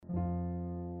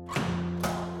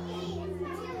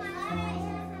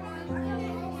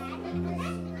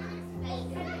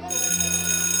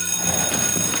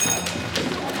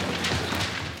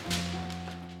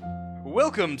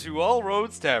Welcome to All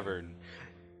Roads Tavern.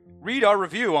 Read our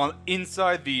review on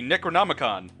Inside the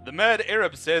Necronomicon. The Mad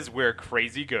Arab says we're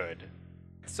crazy good.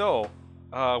 So,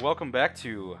 welcome back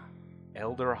to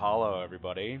Elder Hollow,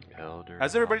 everybody.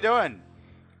 How's everybody doing?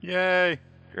 Yay!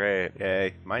 Great.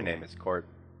 Yay, my name is Court.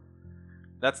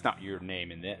 That's not your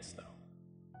name in this,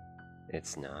 though.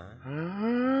 It's not.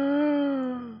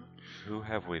 Who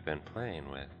have we been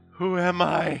playing with? Who am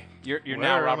I? You're Where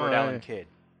now am Robert I? Allen Kidd.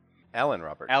 Alan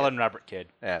Robert. Alan Robert Kidd.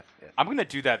 Yeah. I'm gonna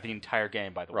do that the entire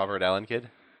game, by the way. Robert Allen Kid.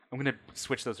 I'm gonna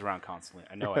switch those around constantly.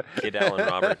 I know it. Kid Alan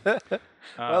Robert.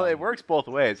 Well, it works both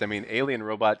ways. I mean, Alien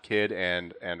Robot Kid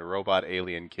and Robot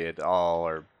Alien Kid all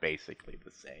are basically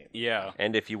the same. Yeah.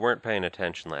 And if you weren't paying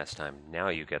attention last time, now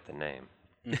you get the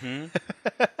name.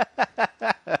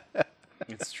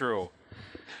 It's true.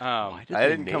 I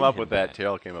didn't come up with that.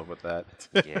 Terrell came up with that.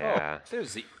 Yeah.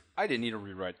 There's the. I didn't need to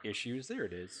rewrite issues. There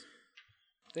it is.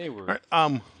 They were All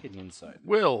right, hidden inside.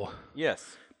 Will,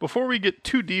 Yes. before we get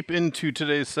too deep into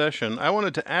today's session, I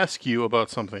wanted to ask you about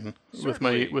something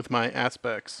Certainly. with my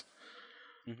aspects.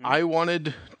 I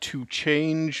wanted to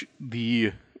change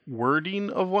the wording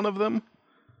of one of them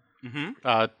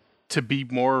to be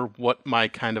more what my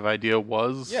kind of idea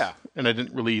was. Yeah. And I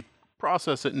didn't really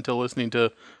process it until listening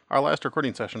to our last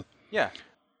recording session. Yeah.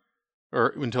 Or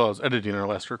until I was editing our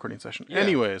last recording session. Yeah.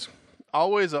 Anyways,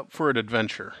 always up for an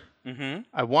adventure.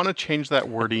 I want to change that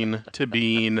wording to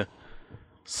being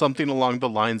something along the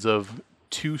lines of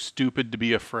too stupid to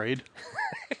be afraid.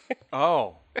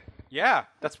 Oh. Yeah.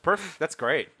 That's perfect. That's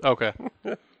great. Okay.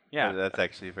 Yeah. That's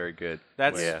actually a very good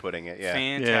That's way of putting it. Yeah.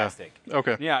 fantastic.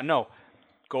 Okay. Yeah. No.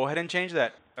 Go ahead and change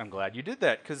that. I'm glad you did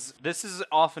that because this is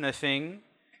often a thing.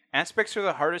 Aspects are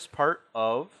the hardest part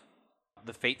of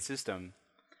the Fate system.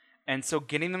 And so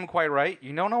getting them quite right,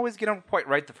 you don't always get them quite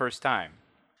right the first time.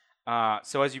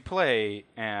 So as you play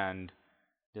and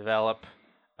develop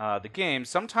the game,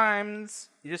 sometimes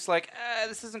you're just like,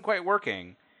 this isn't quite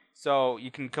working. So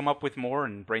you can come up with more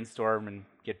and brainstorm and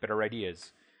get better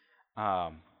ideas. Yeah,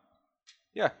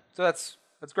 so that's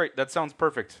great. That sounds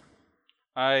perfect.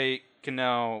 I can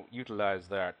now utilize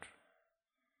that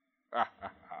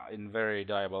in very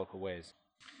diabolical ways.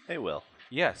 Hey, Will.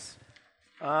 Yes.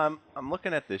 I'm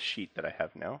looking at this sheet that I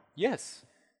have now, Yes.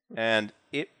 and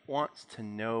it wants to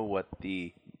know what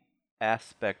the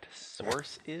aspect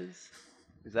source is.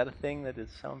 Is that a thing that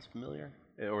sounds familiar?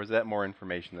 Or is that more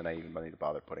information than I even need to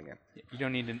bother putting in? You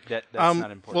don't need to, that's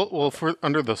not important. Well, for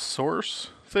under the source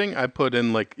thing, I put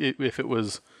in like if it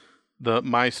was the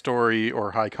my story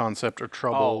or high concept or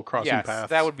trouble crossing yes, paths.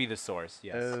 that would be the source.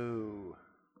 Yes. Oh.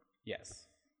 Yes.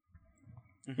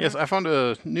 Yes, I found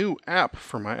a new app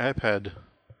for my iPad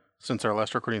since our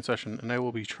last recording session, and I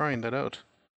will be trying that out.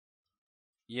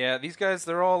 Yeah, these guys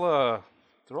they're all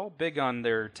big on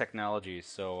their technology,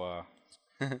 so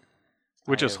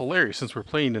Which is have- hilarious since we're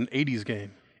playing an 80s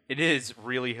game. it is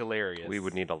really hilarious. We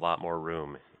would need a lot more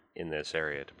room in this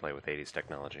area to play with 80s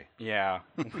technology. Yeah,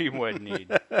 we would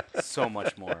need so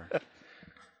much more.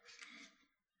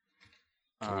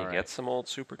 Can you get some old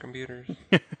supercomputers?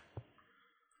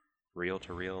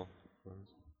 Reel-to-reel ones?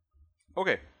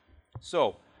 Okay,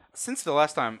 so since the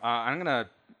last time, I'm gonna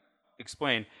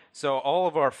explain. So all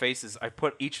of our faces, I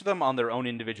put each of them on their own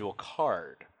individual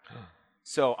card.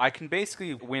 So I can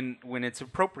basically, when it's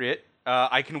appropriate,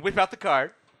 I can whip out the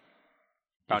card.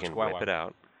 You can whip it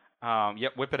out.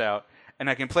 Yep, whip it out, and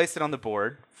I can place it on the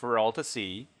board for all to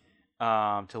see,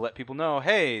 to let people know,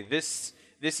 hey, this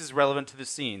is relevant to the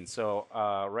scene. So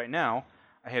right now,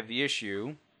 I have the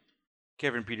issue.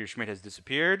 Kevin Peter Schmidt has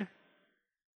disappeared,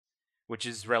 which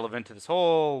is relevant to this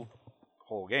whole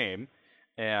game,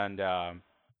 and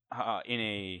in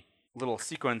a little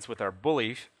sequence with our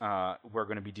bully, we're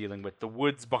going to be dealing with the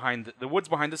woods behind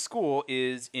the school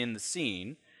is in the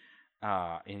scene,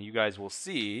 and you guys will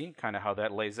see kind of how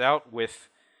that lays out with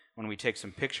when we take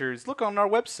some pictures. Look on our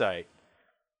website.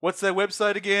 What's that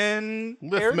website again?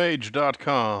 Eric?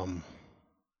 Lithmage.com.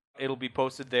 It'll be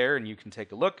posted there, and you can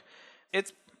take a look.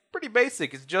 It's pretty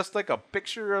basic. It's just like a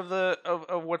picture of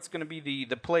of what's going to be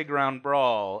the playground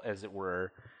brawl, as it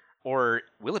were. Or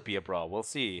will it be a brawl? We'll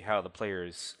see how the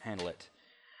players handle it.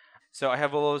 So I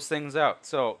have all those things out.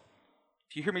 So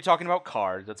if you hear me talking about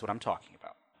cards, that's what I'm talking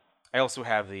about. I also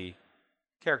have the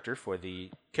character for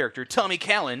the character Tommy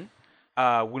Callan.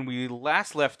 When we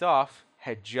last left off,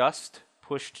 had just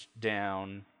pushed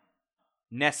down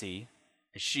Nessie.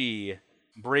 She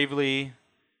bravely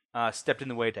stepped in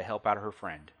the way to help out her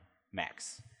friend,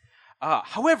 Max.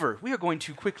 However, we are going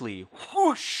to quickly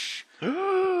whoosh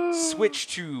switch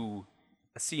to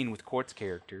a scene with Court's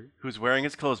character. Who's wearing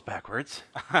his clothes backwards?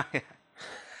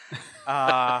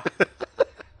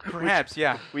 Perhaps,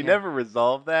 yeah. We yeah. never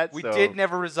resolved that. We so did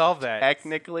never resolve that.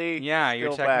 Technically, Yeah,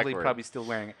 you're still technically backward. probably still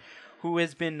wearing it. Who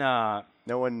has been No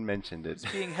one mentioned it.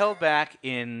 being held back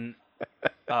in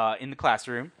the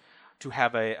classroom to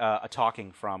have a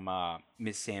talking from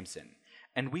Ms. Sampson,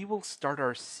 and we will start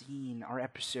our scene, our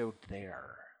episode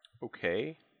there.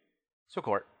 Okay. So,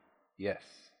 Court, Yes.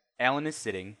 Alan is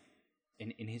sitting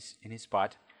in his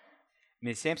spot.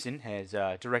 Ms. Sampson has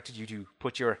directed you to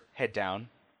put your head down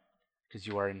because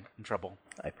you are in trouble.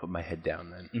 I put my head down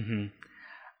then.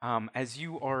 As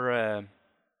you are,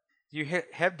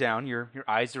 head down, your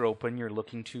eyes are open. You're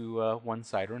looking to one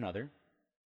side or another.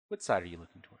 What side are you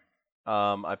looking toward?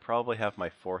 I probably have my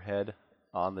forehead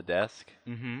on the desk.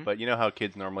 Mm-hmm. But you know how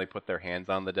kids normally put their hands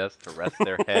on the desk to rest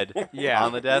their head Yeah.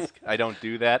 on the desk? I don't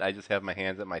do that. I just have my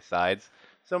hands at my sides.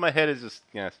 So my head is just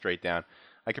straight down.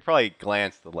 I could probably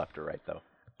glance to the left or right, though.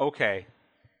 Okay.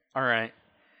 All right.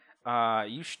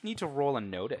 You need to roll a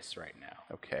notice right now.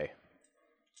 Okay.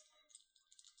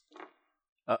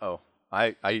 Uh-oh.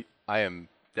 I am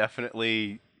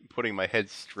definitely putting my head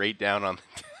straight down on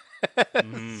the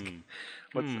desk.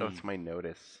 What's my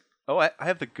notice? Oh, I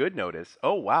have the good notice.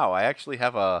 Oh, wow. I actually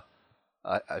have I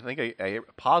think a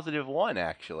positive one,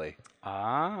 actually.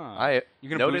 You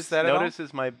gonna boost that at all? Notice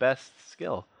is my best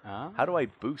skill. Ah. How do I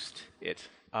boost it?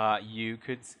 You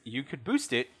could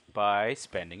boost it by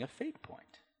spending a fate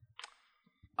point.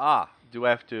 Do I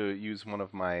have to use one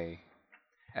of my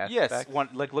aspects? Yes,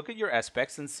 look at your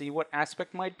aspects and see what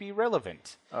aspect might be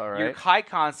relevant. All Your right. high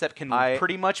concept can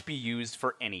pretty much be used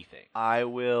for anything. I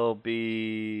will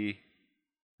be...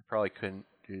 I probably couldn't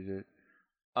do it.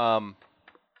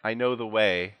 I know the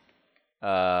way.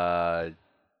 I'm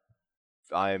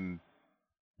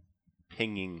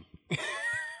pinging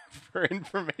for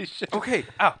information. Okay.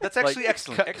 That's actually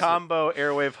excellent. Combo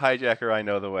airwave hijacker. I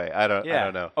know the way. I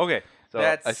don't know. Okay. So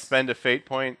I spend a fate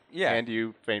point. Yeah. And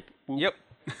you fate. Whoop. Yep.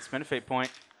 Spend a fate point.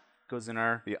 Goes in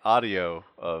our. The audio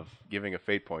of giving a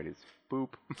fate point is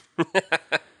boop.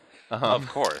 Of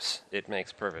course, it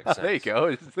makes perfect sense. There you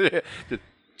go. Just,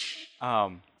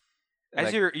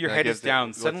 As your head is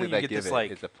down, suddenly you get this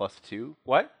like. It's a +2.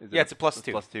 What? Is Yeah, it's a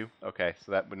 +2. +2. Okay,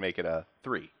 so that would make it a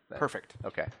 3. then. Perfect.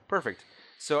 Okay. Perfect.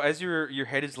 So as your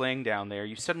head is laying down there,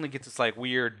 you suddenly get this like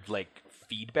weird like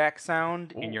feedback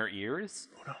sound in your ears.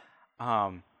 Oh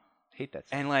no. Hate that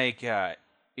sound. And like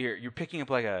you're picking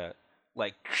up like a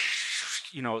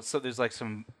so there's like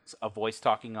a voice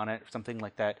talking on it or something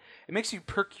like that. It makes you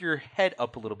perk your head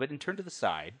up a little bit and turn to the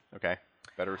side. Okay.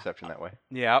 Better reception that way.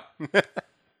 Yep.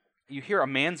 You hear a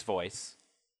man's voice.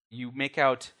 You make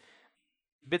out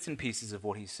bits and pieces of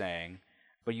what he's saying,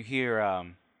 but you hear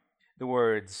the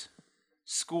words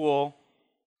 "school,"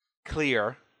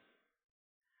 "clear,"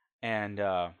 and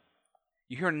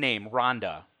you hear a name,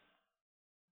 Rhonda.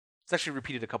 It's actually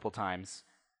repeated a couple times.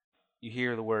 You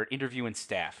hear the word "interview and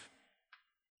staff."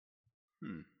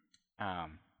 And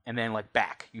then like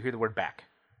back. You hear the word back.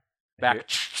 Back.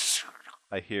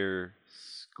 I hear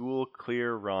school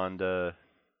clear Rhonda.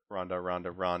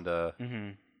 Mm-hmm.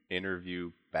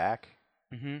 Interview back.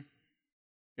 Mm-hmm.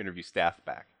 Interview staff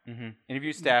back. Mm-hmm.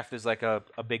 Interview staff. There's like a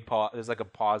big pause. There's like a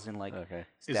pause in like Okay.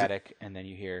 static, and then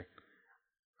you hear.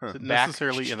 Is it Back.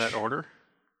 necessarily in that order?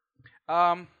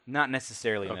 Not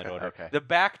necessarily in that Okay, order. okay. The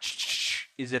back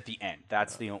is at the end.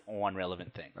 That's the one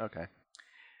relevant thing. Okay.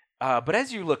 But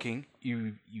as you're looking,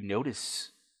 you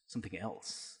notice something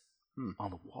else on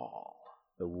the wall.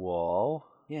 The wall.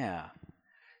 Yeah.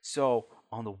 So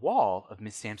on the wall of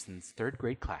Miss Sampson's third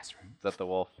grade classroom. Is that the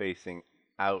wall facing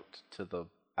out to the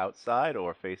outside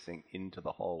or facing into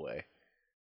the hallway?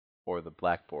 Or the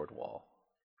blackboard wall?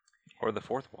 Or the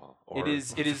fourth wall. Or It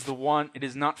is the one. It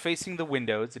is not facing the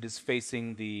windows. It is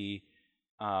facing the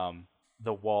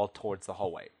wall towards the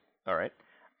hallway. All right.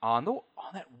 On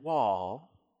that wall,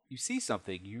 you see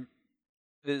something.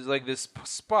 There's like this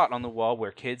spot on the wall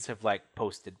where kids have like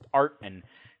posted art and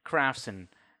crafts and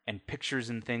pictures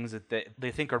and things that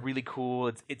they think are really cool.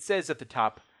 It says at the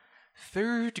top,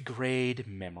 "Third grade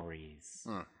memories."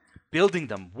 Building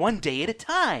them one day at a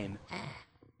time.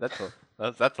 That's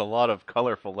a lot of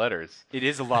colorful letters. It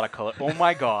is a lot of color. Oh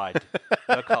my god,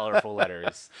 the colorful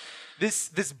letters.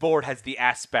 This board has the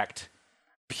aspect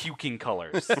puking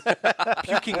colors,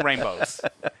 puking rainbows.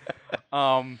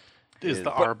 Is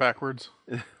the R backwards?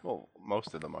 Well,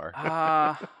 most of them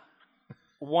are.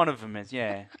 One of them is,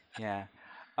 yeah.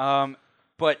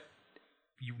 But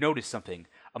you notice something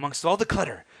amongst all the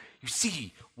clutter. You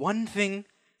see one thing.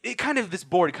 This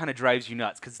board kind of drives you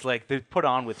nuts because like they're put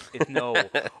on with no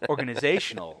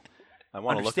organizational. I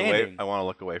want to look away. understanding. I want to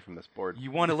look away from this board.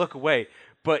 You want to look away,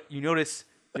 but you notice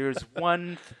There's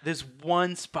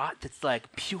one spot that's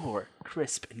like pure,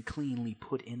 crisp, and cleanly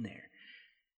put in there.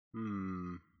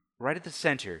 Right at the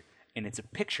center, and it's a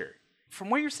picture. From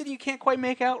where you're sitting, you can't quite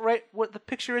make out right what the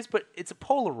picture is, but it's a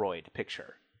Polaroid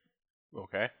picture.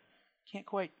 Okay. Can't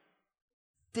quite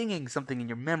dinging something in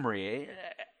your memory.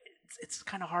 It's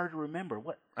kind of hard to remember.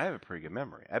 What? I have a pretty good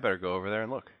memory. I better go over there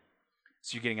and look.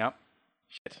 So you're getting up?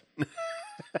 Shit.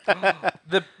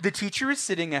 The teacher is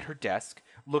sitting at her desk,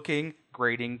 looking,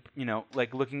 grading,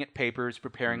 like looking at papers,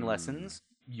 preparing lessons.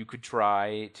 You could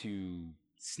try to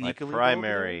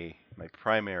sneakily. My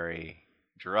primary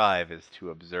drive is to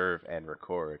observe and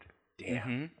record.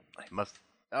 Damn. I must.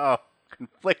 Oh,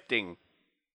 conflicting.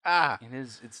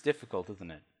 It's difficult,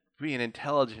 isn't it? Be an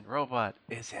intelligent robot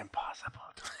is impossible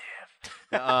to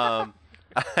live.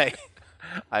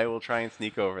 I will try and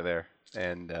sneak over there,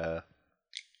 and I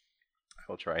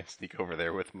will try and sneak over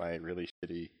there with my really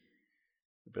shitty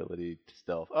ability to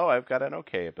stealth. Oh, I've got an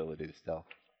okay ability to stealth.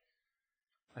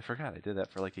 I forgot I did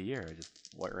that for like a year. I just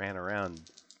ran around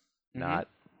not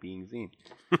being seen.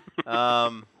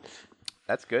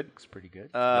 That's good. Looks pretty good.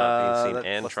 Not being seen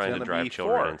and trying to drive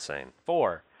children insane.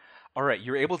 4. All right,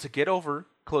 you're able to get over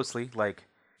closely. Like,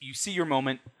 you see your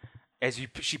moment as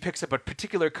she picks up a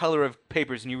particular color of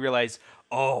papers, and you realize,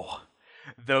 oh,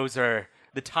 those are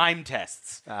the time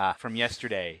tests from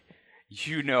yesterday.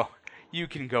 You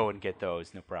can go and get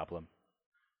those, no problem.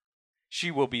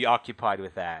 She will be occupied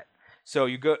with that. So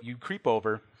you creep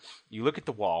over, you look at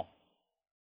the wall,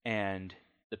 and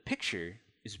the picture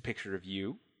is a picture of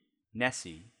you,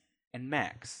 Nessie, and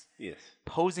Max. Yes.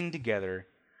 Posing together,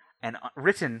 and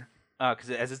written,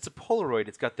 because as it's a Polaroid,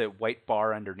 it's got the white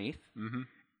bar underneath. Mm-hmm.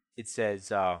 It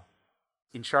says,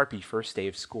 in Sharpie, first day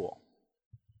of school.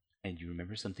 And you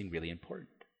remember something really important.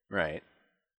 Right.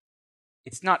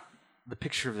 It's not the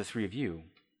picture of the three of you.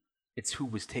 It's who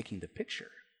was taking the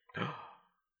picture. The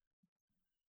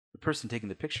person taking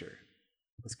the picture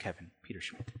was Kevin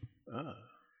Peterschmidt. Oh.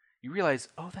 You realize,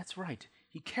 that's right.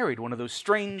 He carried one of those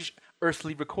strange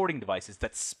earthly recording devices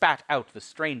that spat out the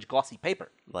strange glossy paper.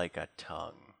 Like a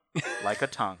tongue. Like a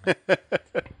tongue.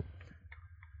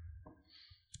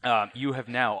 You have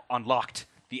now unlocked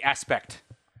the aspect,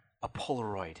 a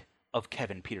Polaroid of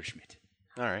Kevin Peterschmidt.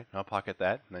 All right, I'll pocket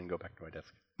that and then go back to my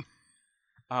desk.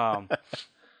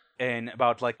 And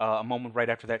about like a moment right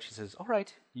after that, she says, "All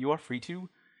right, you are free to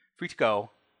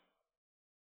go.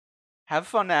 Have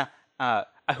fun now. I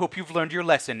hope you've learned your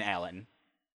lesson, Alan."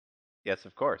 Yes,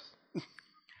 of course.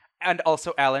 And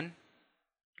also, Alan.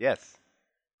 Yes.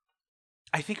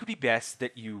 I think it would be best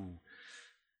that you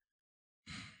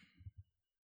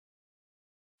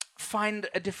find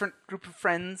a different group of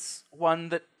friends, one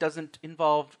that doesn't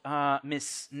involve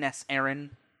Miss Ness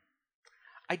Aaron.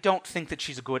 I don't think that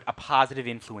she's a positive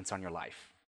influence on your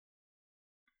life.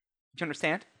 Do you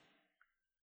understand?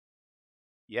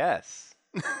 Yes.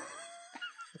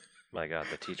 My God,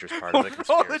 the teacher's part of the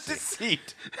conspiracy. Roll a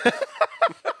deceit.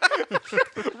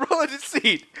 Roll a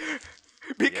deceit.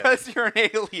 Because you're an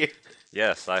alien.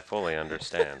 Yes, I fully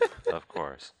understand. Of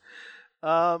course.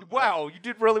 Wow, you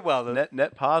did really well. Though.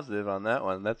 Net positive on that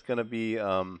one. That's going to be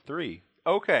 3.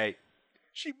 Okay.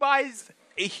 She buys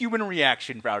a human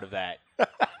reaction out of that.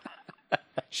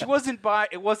 It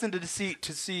wasn't a deceit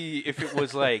to see if it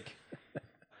was like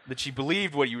that she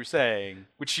believed what you were saying,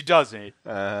 which she doesn't.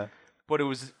 But it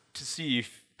was to see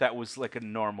if that was like a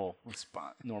normal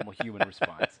human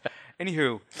response.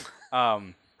 Anywho,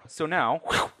 so now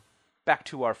back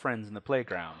to our friends in the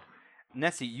playground.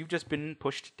 Nessie, you've just been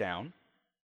pushed down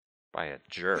by a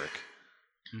jerk.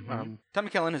 Mm-hmm. Tommy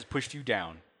Kellen has pushed you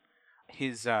down.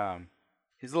 His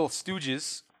little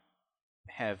stooges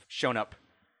have shown up,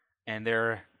 and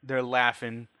they're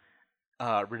laughing,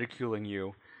 ridiculing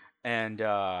you, and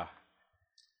how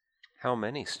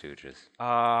many stooges?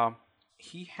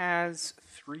 He has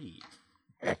 3.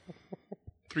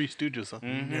 3 stooges. Huh?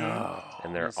 Mm-hmm. No.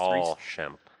 And they're all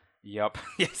Shemp. Yep.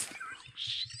 Yes.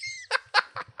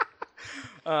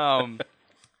 But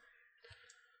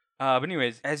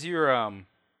anyways, as you're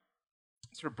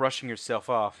sort of brushing yourself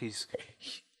off,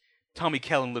 Tommy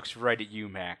Kellen looks right at you,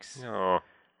 Max. Oh.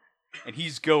 And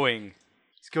he's going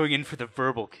in for the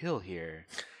verbal kill here.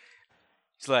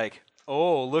 He's like,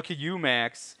 "Oh, look at you,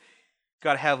 Max.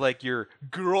 Gotta have like your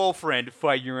girlfriend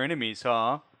fight your enemies,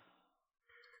 huh?"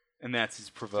 And that's his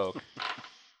provoke.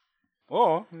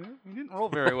 Oh, you didn't roll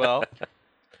very well.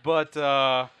 But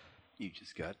you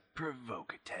just got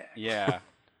provoke attack. Yeah.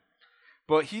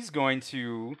 But he's going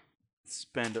to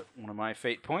spend one of my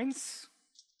fate points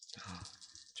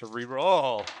to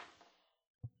reroll.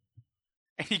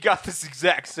 And he got this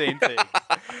exact same thing.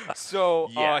 So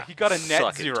he got a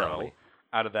net 0.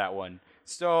 out of that one.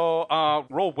 So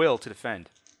roll will to defend.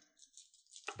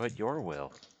 But your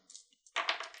will.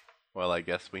 Well, I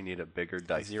guess we need a bigger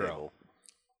dice 0. table.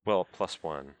 Well,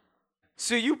 +1.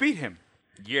 So you beat him.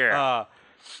 Yeah.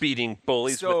 Beating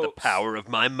bullies with the power of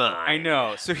my mind. I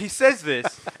know. So he says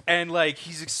this, and like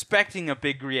he's expecting a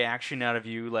big reaction out of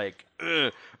you, like,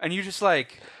 ugh. And you just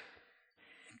like,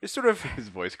 it's sort of His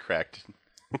voice cracked.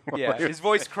 yeah. His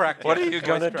voice cracked. What yeah, are you his voice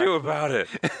gonna cracked. do about it?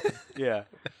 Yeah,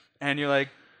 and you're like,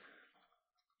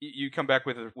 you come back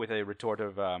with a retort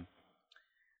of,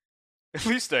 at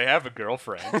least I have a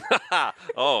girlfriend.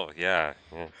 Oh, yeah.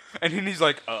 And then he's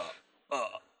like,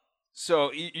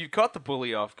 So you caught the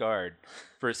bully off guard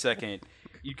for a second.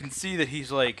 You can see that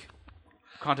he's like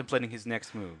contemplating his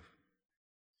next move.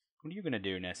 What are you gonna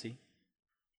do, Nessie?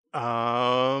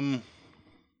 I'm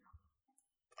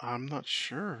not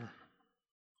sure.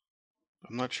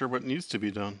 I'm not sure what needs to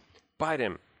be done. Bite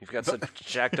him. You've got such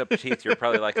jacked up teeth. You're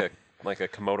probably like a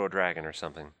Komodo dragon or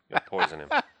something. You'll poison him.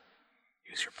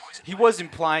 Use your poison. He was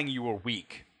implying you were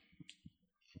weak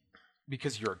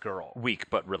because you're a girl. Weak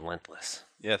but relentless.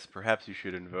 Yes, perhaps you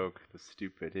should invoke the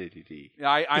stupidity.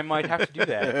 I might have to do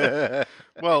that.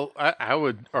 Well, I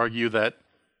would argue that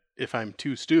if I'm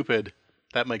too stupid,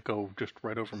 that might go just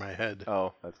right over my head.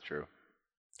 Oh, that's true.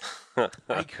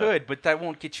 I could, but that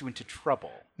won't get you into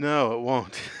trouble. No, it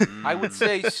won't. I would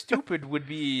say stupid would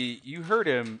be you hurt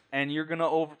him and you're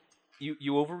gonna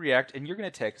you overreact and you're gonna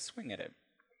take a swing at him.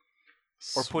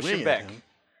 Or push him Swing back. at him?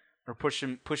 Or push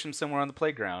him somewhere on the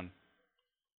playground.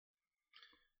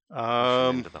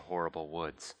 Into the horrible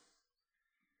woods.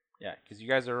 Yeah, because you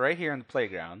guys are right here on the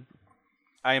playground.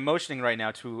 I am motioning right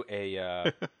now to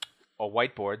a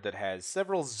whiteboard that has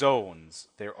several zones.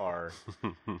 There are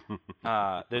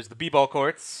there's the b-ball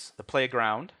courts, the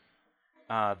playground,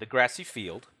 the grassy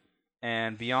field,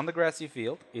 and beyond the grassy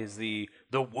field is the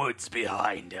woods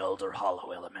behind Elder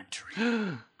Hollow Elementary.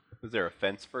 Was there a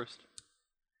fence first?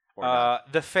 Or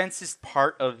not? The fence is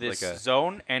part of this Like a-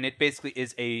 zone, and it basically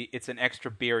is it's an extra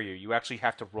barrier. You actually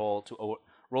have to roll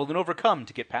and overcome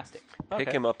to get past it.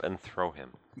 Pick him up and throw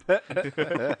him.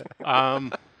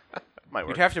 Might You'd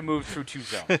work. have to move through 2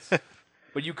 zones,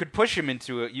 but you could push him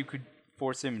into it. You could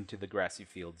force him into the grassy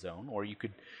field zone, or you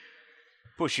could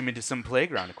push him into some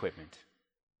playground equipment.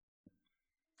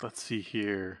 Let's see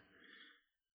here.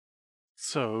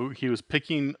 So he was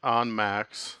picking on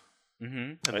Max, Mm-hmm.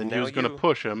 and And then he now was going to you.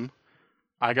 push him.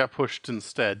 I got pushed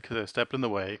instead because I stepped in the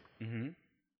way. Mm-hmm.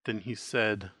 Then he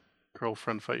said,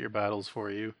 "Girlfriend, fight your battles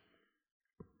for you."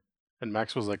 And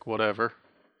Max was like, "Whatever."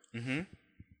 Mm-hmm.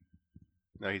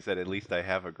 No, he said, at least I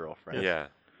have a girlfriend. Yeah.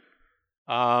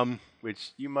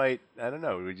 Which you might, I don't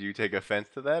know, would you take offense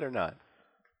to that or not?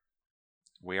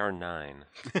 We are 9.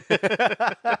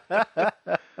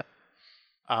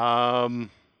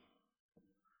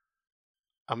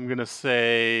 I'm gonna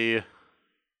say.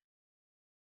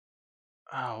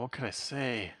 Oh, what can I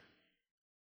say?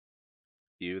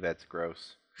 That's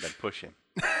gross. Then push him.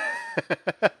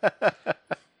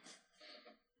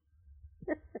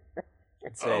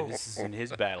 I'd say this isn't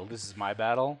his battle. This is my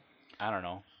battle. I don't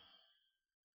know.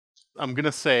 I'm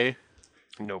gonna say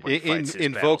Nobody In- fights his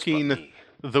invoking- battles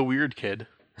the weird kid.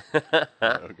 Oh,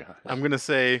 God. I'm gonna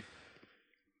say.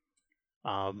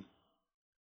 Oh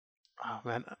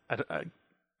man,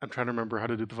 I'm trying to remember how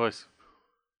to do the voice.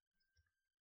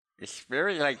 It's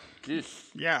very like this.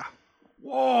 Yeah.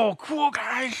 Whoa, cool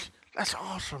guys. That's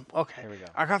awesome. Okay, Here we go.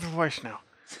 I got the voice now.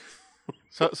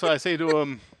 So I say to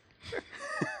him.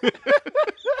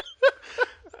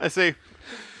 I say,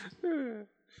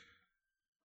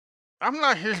 "I'm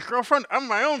not his girlfriend. I'm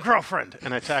my own girlfriend,"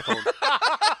 and I tackle him.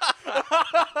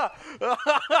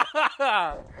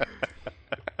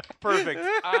 Perfect.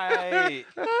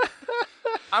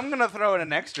 I'm gonna throw in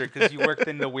an extra because you worked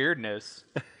in the weirdness.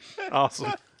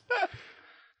 Awesome.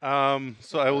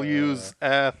 So I will use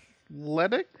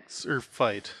athletics or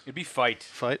fight. It'd be fight.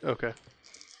 Fight. Okay.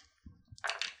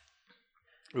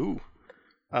 Ooh.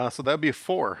 So that'd be a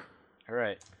 4. All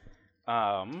right.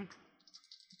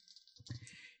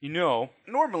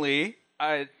 Normally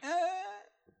I'm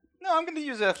gonna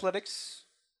use athletics.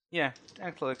 Yeah,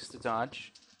 athletics to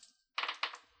dodge.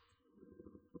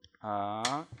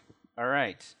 All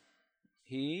right.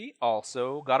 He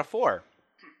also got a 4.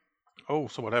 Oh,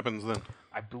 so what happens then?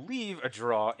 I believe a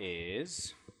draw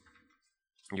is.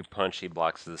 You punch, he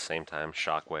blocks at the same time.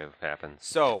 Shockwave happens.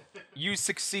 So you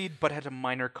succeed, but at a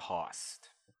minor cost.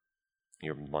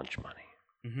 Your lunch money.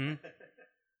 Mm-hmm.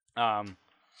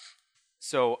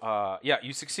 Yeah,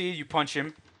 you succeed. You punch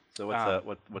him. So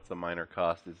what's the minor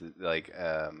cost? Is it like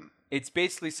It's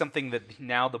basically something that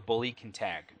now the bully can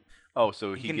tag. Oh,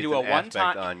 so He he can gets do an a one aspect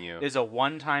time. on you. There's a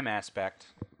one-time aspect,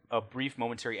 a brief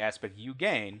momentary aspect you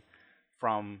gain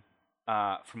from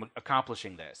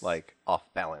accomplishing this. Like off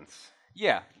balance.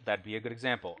 Yeah, that'd be a good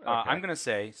example. I'm gonna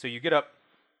say so. You get up,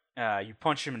 you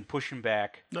punch him and push him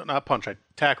back. No, not punch. I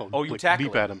tackled. Oh, you like, tackle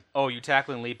leap him. at him. Oh, you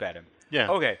tackle and leap at him. Yeah.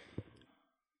 Okay.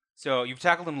 So you've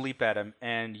tackled him, leap at him,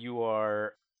 and you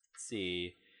are. Let's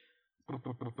see.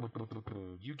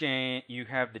 You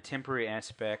have the temporary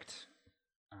aspect.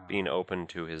 Being open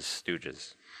to his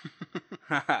stooges.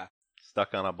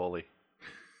 Stuck on a bully.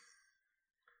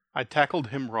 I tackled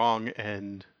him wrong,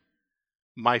 and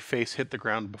my face hit the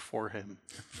ground before him.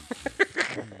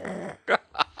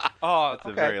 Oh, That's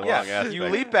a very long aspect. You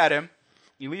leap at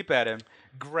him.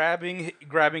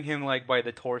 Grabbing him like by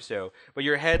the torso, but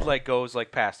your head like goes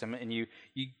like past him, and you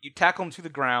tackle him to the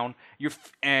ground.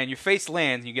 And your face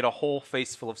lands, and you get a whole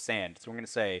face full of sand. So we're gonna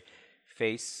say,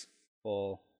 face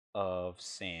full of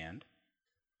sand.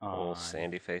 Old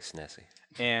sandy face Nessie.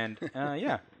 And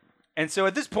yeah, and so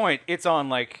at this point, it's on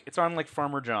like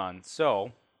Farmer John.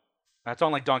 So it's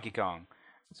on like Donkey Kong.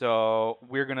 So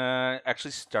we're gonna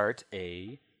actually start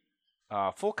a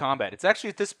full combat. It's actually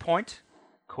at this point,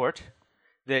 Court,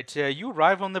 that you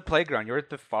arrive on the playground. You're at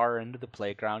the far end of the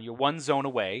playground. You're one zone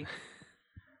away,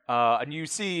 and you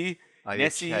see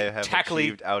Nessie have tackling.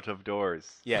 achieved out of doors.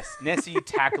 Yes, Nessie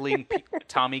tackling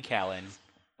Tommy Callan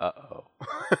Uh-oh.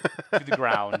 to the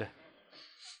ground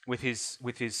with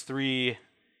his three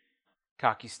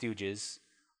cocky stooges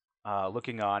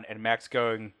looking on, and Max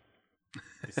going,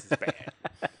 "This is bad."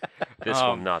 This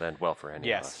will not end well for any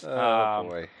Yes. of us. Oh,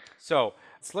 boy. So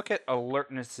let's look at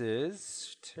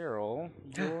alertnesses. Terrell,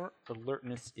 your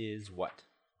alertness is what?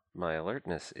 My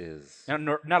alertness is... No,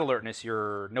 not alertness.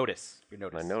 Your notice.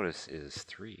 My notice is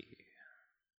 3.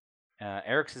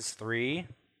 Eric's is 3.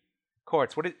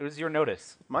 Quartz, what is your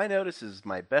notice? My notice is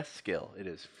my best skill. It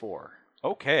is 4.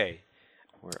 Okay.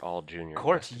 We're all junior.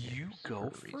 Quartz, investigators you for go a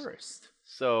reason. first.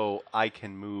 So I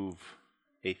can move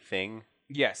a thing.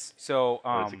 Yes. So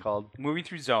What is it called? moving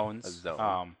through zones. A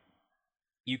zone.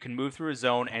 You can move through a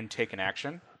zone and take an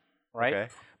action, right?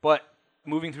 Okay. But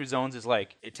moving through zones is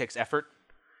like, it takes effort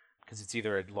because it's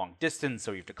either a long distance,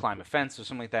 so you have to climb a fence or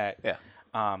something like that.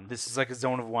 Yeah. This is like a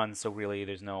zone of 1, so really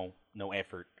there's no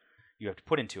effort you have to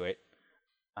put into it.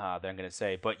 That I'm going to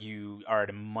say, but you are at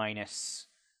a -1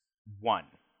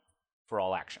 for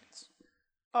all actions.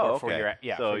 Oh, Or okay. for your-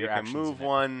 yeah, so for you your can actions move in it.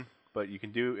 1, but you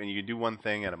can do one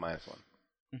thing at a -1.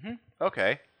 Mhm.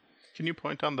 Okay. Can you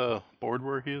point on the board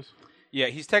where he is? Yeah,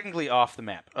 he's technically off the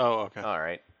map. Oh, okay. All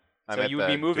right. I'm So at you would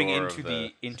be the moving door into of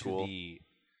the school.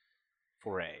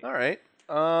 foray. All right.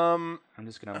 I'm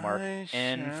just gonna mark I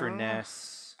N for shall-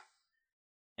 Ness,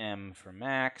 M for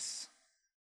Max,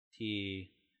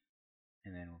 T,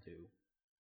 and then we'll do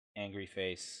angry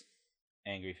face,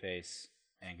 angry face,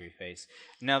 angry face.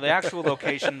 Now the actual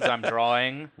locations I'm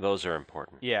drawing, Those are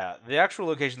important. yeah, the actual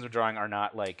locations I'm drawing are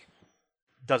not like,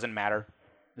 doesn't matter.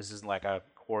 This isn't like a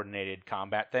coordinated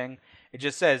combat thing. It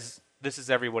just says this is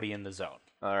everybody in the zone,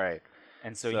 All right.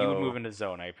 and so you would So, move into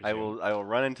zone. I presume. I will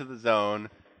run into the zone,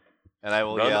 and I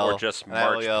will Run yell. or just and I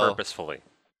will march yell, purposefully.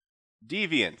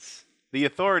 Deviants. The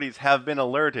authorities have been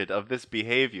alerted of this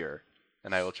behavior,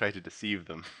 and I will try to deceive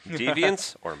them.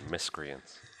 Deviants or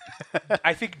miscreants?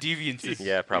 I think deviance is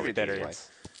Yeah, probably better. deviants.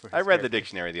 for his I read the character.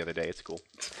 dictionary the other day. It's cool.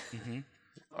 Mhm.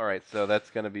 All right, so that's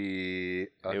going to be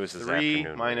a It was this 3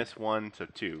 afternoon, minus 1, so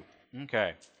 2.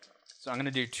 Okay. So I'm going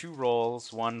to do 2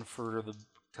 rolls, one for the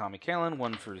Tommy Callan,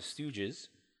 one for the Stooges.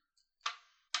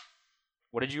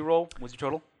 What did you roll? What's your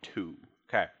total? 2.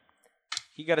 Okay.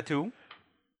 He got a 2.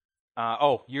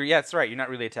 Yeah, that's right. You're not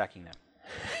really attacking them.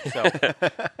 So,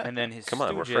 and then his Come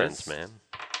on, we're Stooges, friends, man.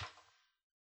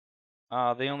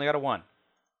 They only got a 1.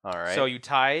 All right. So you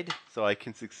tied. So I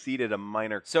can succeed at a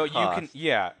minor So cost. you can,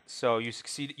 yeah. So you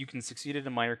succeed. You can succeed at a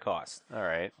minor cost. All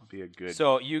right. I'll be a good.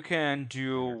 So you can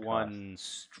do Minor cost. 1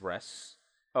 stress.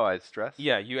 Oh, I stress?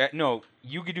 Yeah,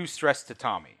 you could do stress to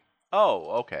Tommy.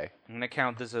 Oh, okay. I'm gonna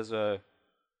count this as a.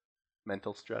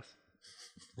 Mental stress?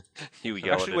 You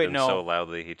yelled Actually, at wait, him no. so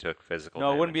loudly he took physical No, it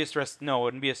damage. wouldn't be a stress. No, it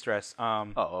wouldn't be a stress.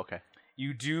 Oh, okay.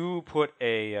 You do put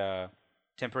a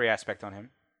temporary aspect on him.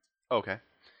 Okay.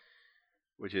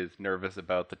 Which is nervous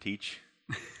about the teach.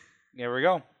 There we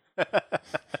go.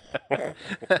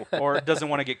 Or doesn't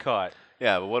want to get caught.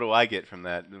 Yeah, but what do I get from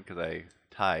that? Because I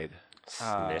tied.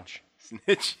 Snitch.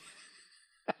 Snitch.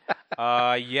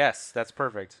 Yes, that's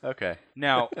perfect. Okay.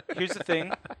 Now, here's the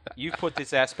thing. You put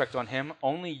this aspect on him.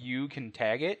 Only you can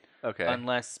tag it. Okay.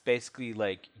 Unless basically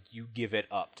like you give it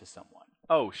up to someone.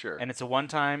 Oh, sure. And it's a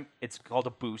one-time. It's called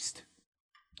a boost.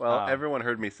 Well, everyone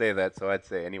heard me say that, so I'd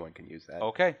say anyone can use that.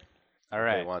 Okay. All if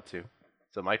right. they want to.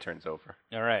 So my turn's over.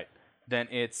 All right. Then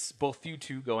it's both you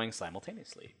two going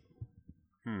simultaneously.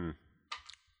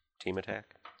 Team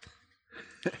attack.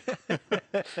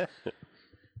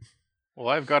 Well,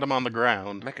 I've got him on the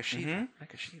ground. Mecha Shiva.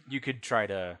 Mecha Shiva. You could try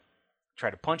to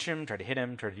punch him, try to hit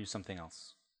him, try to do something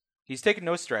else. He's taking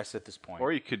no stress at this point.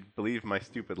 Or you could believe my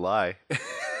stupid lie.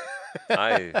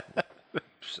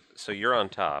 So you're on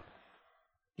top.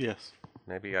 Yes.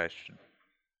 Maybe I should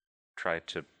try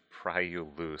to pry you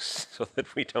loose so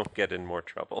that we don't get in more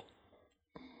trouble.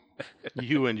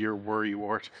 You and your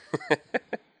worrywart.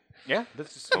 Yeah,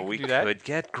 that's just, So you we could do that. could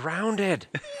get grounded.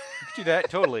 You could do that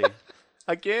totally.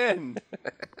 Again.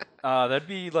 That'd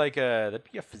be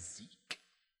a physique.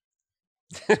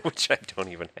 Which I don't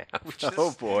even have. Which Oh,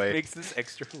 just boy. makes this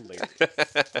extra hilarious.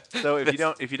 So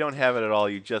if you don't have it at all,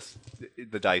 you just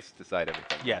the dice decide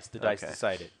everything. Yes, the dice Okay.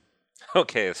 decide it.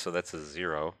 Okay, so that's a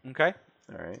 0 Okay.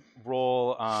 All right.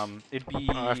 Roll. It'd be.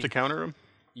 I have to counter him.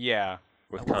 Yeah.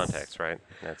 with context, right?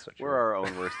 That's what We're our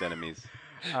own worst enemies.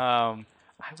 I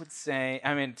would say.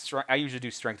 I mean, I usually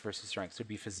do strength versus strength, so it'd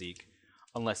be physique,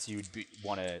 unless you'd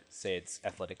want to say it's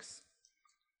athletics.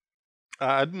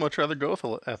 I'd much rather go with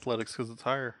athletics because it's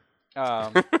higher.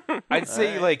 I'd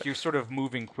say like you're sort of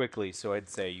moving quickly, so I'd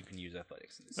say you can use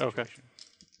athletics in this Okay. situation.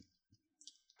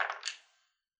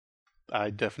 I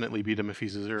definitely beat him if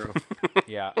he's a 0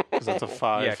 Yeah. because that's a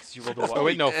 5. Yeah, because you rolled a 1. Oh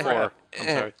wait, no, 4. I'm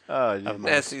sorry. Oh, Never mind.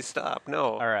 Nessie, stop.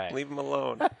 No. All right. Leave him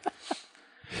alone.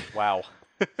 Wow.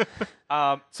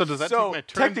 So does that So, take my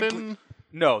turn technically- then?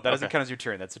 No, that doesn't Okay. count as your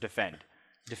turn. That's a defend.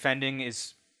 Defending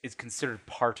is considered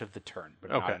part of the turn,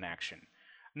 but not Okay. an action.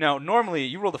 Now, normally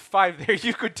you rolled a 5 there.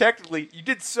 You could technically, you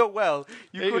did so well,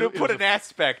 you could have it put was an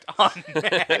aspect on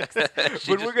Max.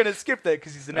 But we're gonna skip that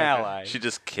because he's an ally. She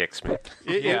just kicks me.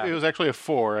 Yeah. It was actually a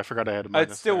 4. I forgot I had a It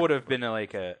minus. still there. would have been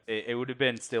it would have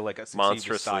been still like a succeed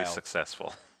Monstrously style.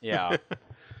 successful. Yeah.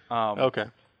 Okay.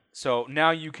 So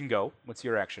now you can go. What's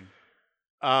your action?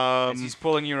 As he's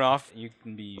pulling you off, you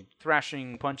can be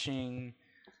thrashing, punching,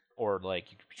 or like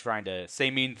you could be trying to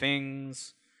say mean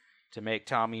things to make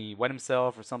Tommy wet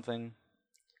himself or something.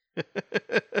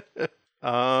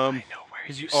 Because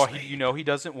you know he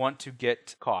doesn't want to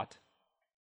get caught.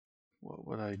 What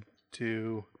would I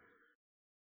do?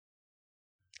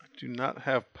 I do not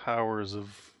have powers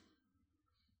of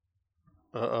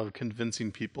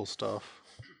convincing people stuff.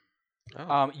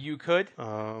 You could.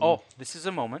 This is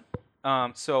a moment.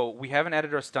 So we haven't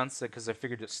added our stunts because I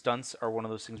figured that stunts are one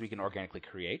of those things we can organically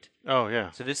create. Oh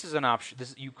yeah. So this is an option.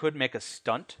 You could make a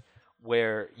stunt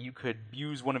where you could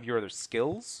use one of your other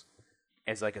skills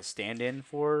as like a stand-in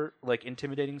for like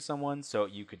intimidating someone. So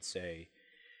you could say,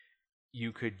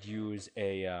 you could use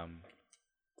a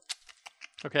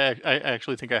Okay, I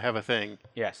actually think I have a thing.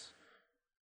 yes.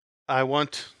 I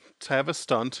want to have a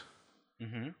stunt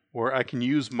Mm-hmm. where I can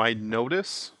use my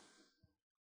notice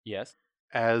Yes.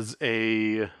 as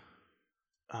a.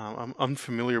 I'm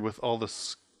unfamiliar with all the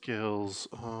skills.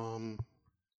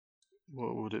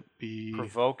 What would it be?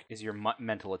 Provoke is your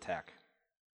mental attack.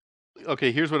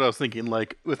 Okay, here's what I was thinking.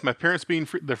 Like, with my parents being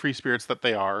the free spirits that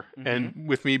they are, and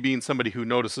with me being somebody who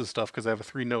notices stuff because I have a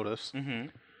 3 notice, Mm-hmm.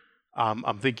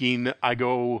 I'm thinking I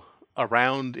go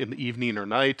around in the evening or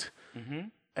night, Mm-hmm.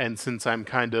 and since I'm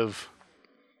kind of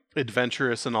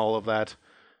adventurous and all of that,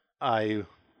 I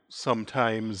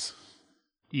sometimes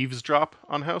eavesdrop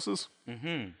on houses.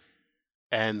 Mm-hmm.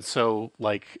 And so,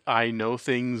 like, I know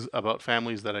things about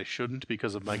families that I shouldn't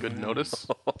because of my good notice.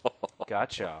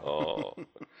 Gotcha. Oh.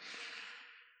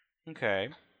 Okay.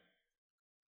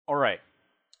 All right.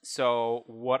 So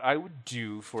what I would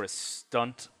do for a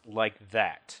stunt like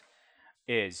that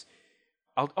is,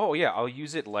 I'll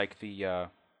use it like the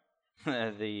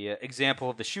the example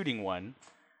of the shooting one,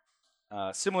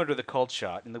 similar to the called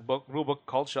shot. In the rulebook,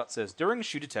 called shot says during a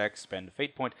shoot attack, spend a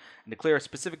fate point and declare a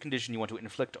specific condition you want to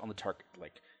inflict on the target,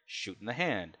 like shoot in the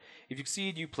hand. If you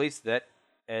succeed, you place that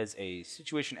as a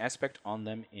situation aspect on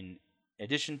them in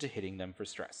addition to hitting them for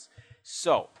stress.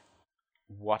 So,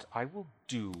 what I will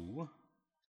do,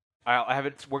 I'll have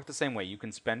it work the same way. You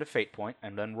can spend a fate point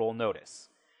and then roll notice.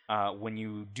 When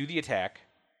you do the attack,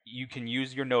 you can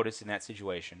use your notice in that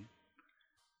situation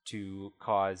to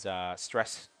cause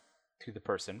stress to the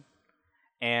person.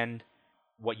 And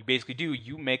what you basically do,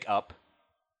 you make up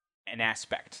an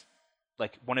aspect,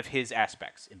 like one of his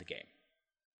aspects in the game.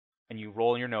 And you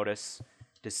roll your notice,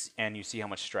 and you see how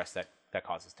much stress that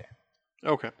causes to him.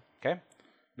 Okay. Okay?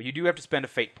 But you do have to spend a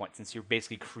fate point since you're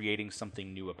basically creating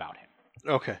something new about him.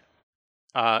 Okay.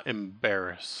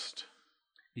 Embarrassed.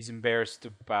 He's embarrassed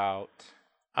about...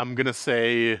 I'm gonna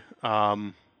say,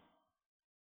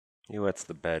 He wets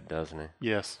the bed, doesn't he?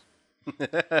 yes.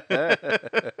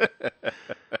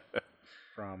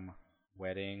 From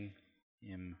wetting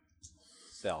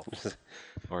himself.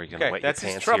 Or are you going to wet your that's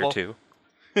his pants trouble. here,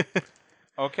 too?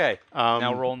 Okay,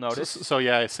 now roll notice. So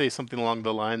yeah, I say something along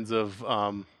the lines of,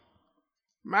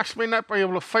 Max may not be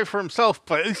able to fight for himself,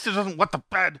 but at least he doesn't wet the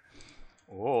bed.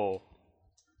 Oh.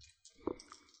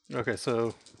 Okay,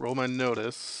 so roll my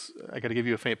notice. I got to give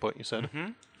you a fate point, you said.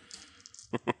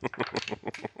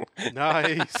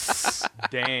 Nice.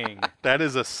 Dang. That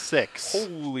is a 6.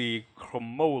 Holy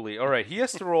cramoly. All right, he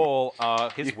has to roll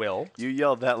his will. You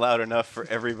yelled that loud enough for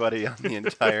everybody on the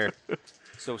entire.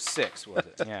 So 6 was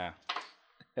it? Yeah.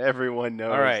 Everyone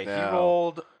knows. All right,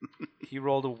 now. he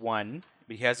rolled a 1,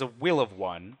 but he has a will of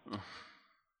 1.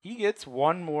 He gets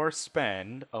one more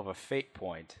spend of a fate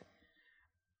point.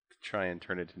 Try and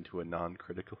turn it into a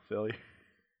non-critical failure.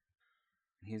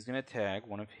 He's going to tag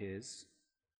one of his...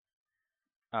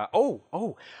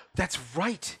 Oh, that's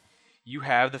right. You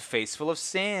have the face full of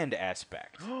sand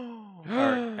aspect.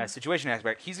 Or situation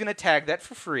aspect. He's going to tag that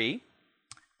for free,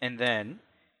 and then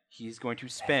he's going to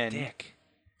spend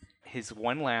his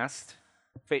one last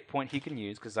fate point he can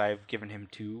use, because I've given him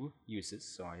 2 uses,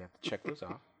 so I have to check those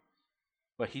off.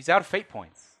 But he's out of fate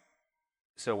points.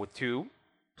 So with 2,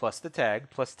 plus the tag,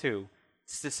 plus 2,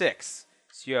 it's the 6.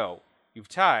 So you've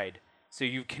tied. So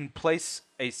you can place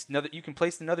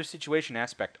another situation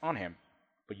aspect on him,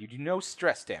 but you do no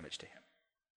stress damage to him.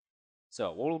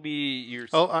 So what will be your...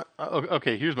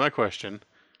 Okay, here's my question.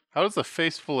 How does a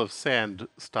face full of sand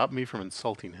stop me from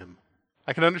insulting him?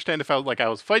 I can understand if I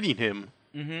was fighting him,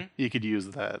 you could use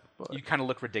that. But... You kind of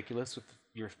look ridiculous with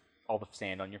all the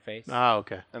sand on your face. Ah,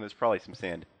 okay. And there's probably some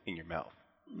sand in your mouth.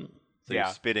 So yeah,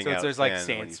 you're spitting so out there's like sand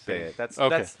when sand you spitting. say it. That's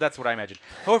Okay. that's what I imagine.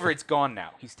 However, it's gone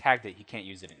now. He's tagged it. He can't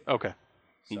use it anymore. Okay.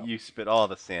 So. You spit all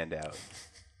the sand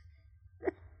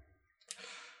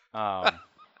out.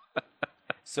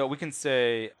 So we can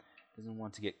say doesn't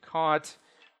want to get caught.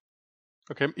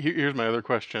 Okay, here's my other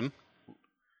question.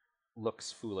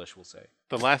 Looks foolish, we'll say.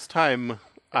 The last time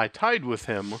I tied with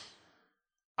him,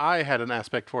 I had an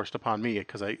aspect forced upon me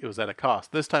because it was at a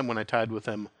cost. This time when I tied with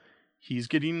him, he's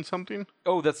getting something?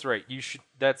 Oh, that's right.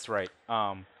 That's right.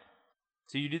 So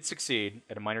you did succeed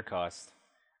at a minor cost.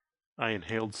 I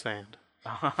inhaled sand.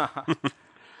 You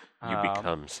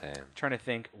become sand. Trying to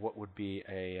think what would be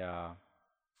a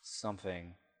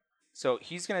something. So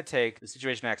he's going to take the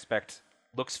situation aspect.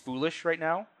 Looks foolish right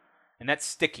now, and that's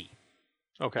sticky.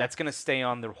 Okay. That's going to stay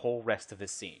on the whole rest of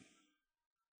this scene.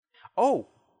 Oh,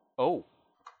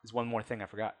 there's one more thing I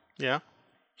forgot. Yeah?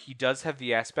 He does have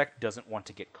the aspect doesn't want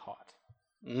to get caught.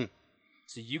 Mm.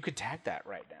 So you could tag that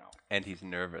right now. And he's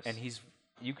nervous. And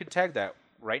you could tag that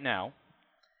right now.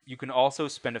 You can also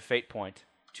spend a fate point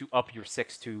to up your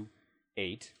 6 to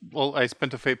 8. Well, I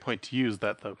spent a fate point to use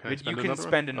that, though. You can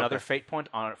spend another fate point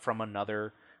on from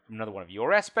another one of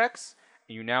your aspects.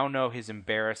 And you now know he's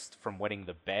embarrassed from wetting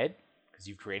the bed because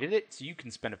you've created it. So you can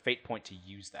spend a fate point to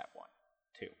use that one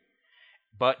too.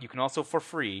 But you can also, for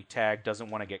free, tag doesn't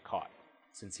want to get caught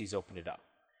since he's opened it up.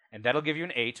 And that'll give you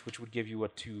an 8, which would give you a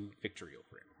 2 victory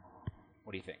over him.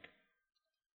 What do you think?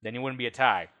 Then it wouldn't be a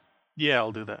tie. Yeah,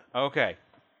 I'll do that. Okay.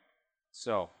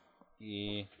 So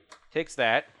he takes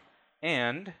that,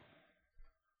 and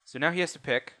so now he has to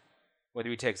pick whether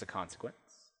he takes a consequence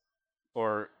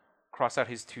or cross out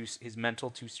his mental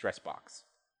 2 stress box.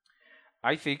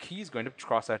 I think he's going to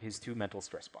cross out his 2 mental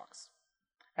stress box.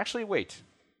 Actually, wait.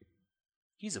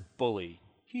 He's a bully.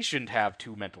 He shouldn't have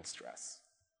 2 mental stress.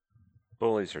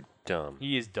 Bullies are dumb.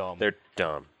 He is dumb. They're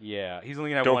dumb. Yeah, he's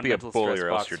only going to have Don't 1 be a mental bully stress or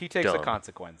else box. you're He takes a dumb.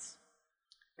 consequence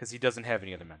because he doesn't have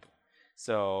any other mental.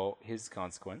 So his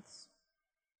consequence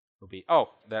will be...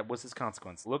 Oh, that was his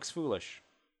consequence. Looks foolish.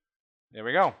 There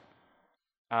we go.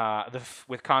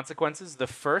 With consequences, the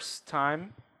first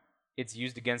time it's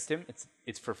used against him,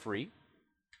 it's for free.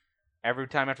 Every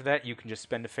time after that, you can just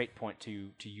spend a fate point to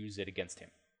use it against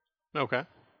him. Okay.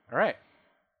 All right.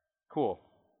 Cool.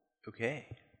 Okay.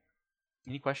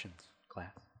 Any questions,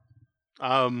 class?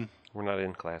 We're not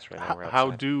in class right now. We're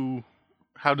How outside.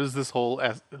 how does this whole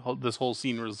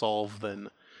scene resolve then?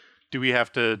 Do we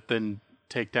have to then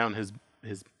take down his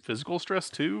physical stress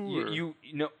too? or-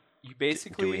 You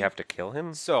basically... Do we have to kill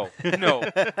him? So, no.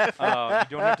 You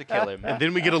don't have to kill him. And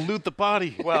then we get to loot the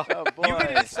body. Well, you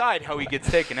can decide how he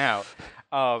gets taken out.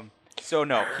 So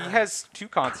no, he has 2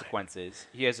 consequences.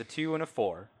 He has a 2 and a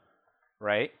 4,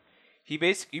 right? You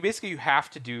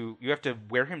have to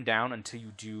wear him down until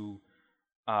you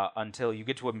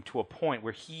get to a point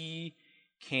where he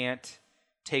can't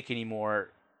take any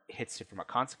more hits from a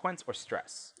consequence or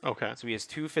stress. Okay. So he has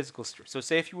 2 physical stress. So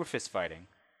say if you were fist fighting,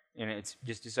 and it's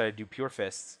just decided to do pure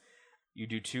fists, You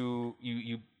do two.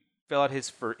 You fill out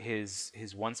his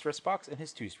 1 stress box and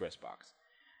his 2 stress box,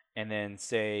 and then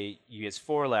say he has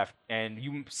 4 left, and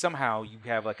you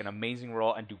have like an amazing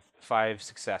roll and do 5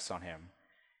 success on him.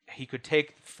 He could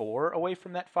take 4 away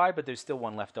from that 5, but there's still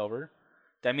 1 left over.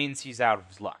 That means he's out of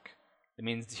his luck. It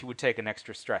means he would take an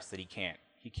extra stress that he can't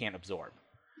absorb.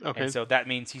 Okay. And so that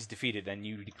means he's defeated, and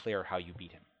you declare how you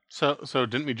beat him. So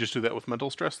didn't we just do that with mental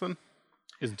stress then?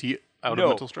 Isn't he out of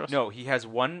mental stress? No, he has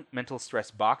 1 mental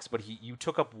stress box, but you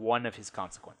took up 1 of his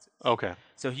consequences. Okay.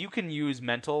 So you can use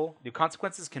mental. The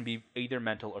consequences can be either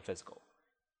mental or physical.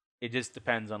 It just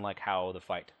depends on like how the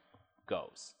fight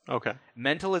goes. Okay.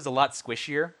 Mental is a lot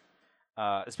squishier,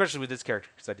 especially with this character,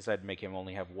 because I decided to make him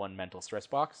only have 1 mental stress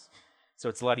box. So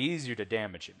it's a lot easier to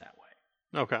damage him that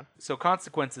way. Okay. So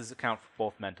consequences account for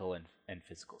both mental and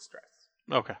physical stress.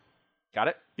 Okay. Got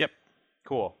it? Yep.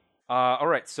 Cool. All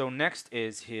right, so next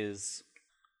is his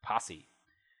posse.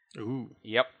 Ooh.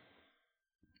 Yep.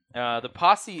 The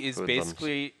posse is Hoodlums.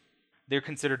 basically, they're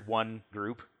considered one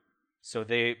group. So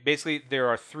there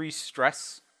are 3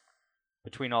 stress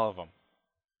between all of them.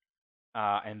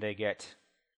 And they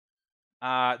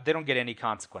don't get any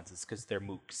consequences because they're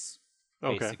mooks,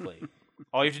 basically. Okay.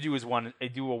 All you have to do is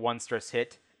do a 1 stress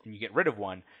hit, and you get rid of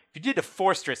 1. If you did a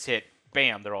 4 stress hit,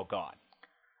 bam, they're all gone.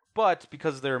 But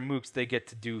because they're mooks, they get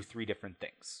to do 3 different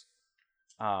things.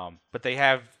 But they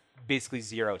have basically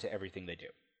 0 to everything they do.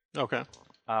 Okay.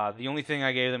 The only thing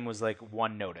I gave them was like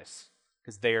 1 notice,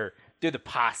 because they're the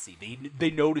posse.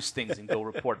 They notice things and go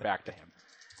report back to him.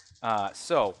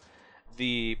 So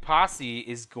the posse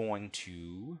is going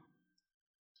to.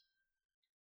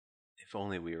 If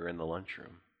only we were in the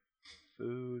lunchroom.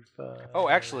 Food fight. Oh,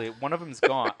 actually, one of them's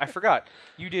gone. I forgot.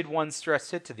 You did 1 stress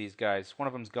hit to these guys. One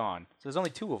of them's gone. So there's only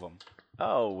 2 of them.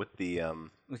 Oh, with the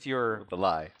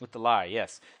lie. With the lie,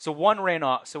 yes. So 1 ran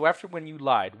off. So after when you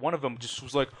lied, one of them just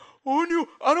was like, "Oh no,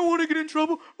 I don't want to get in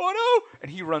trouble. Oh no!" And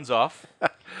he runs off.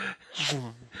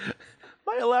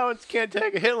 My allowance can't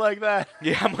take a hit like that.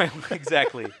 Yeah,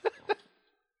 exactly.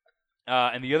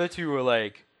 And the other 2 were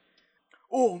like,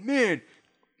 "Oh man,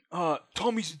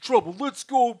 Tommy's in trouble. Let's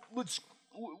go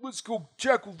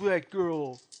tackle that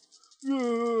girl."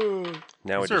 Yeah.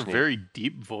 Now we These are just need, very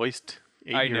deep-voiced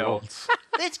I know. 8-year-olds.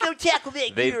 Let's go tackle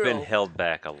that they've girl. been held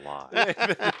back a lot.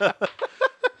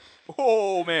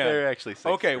 Oh man. They're actually 6th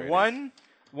Okay, graders.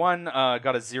 one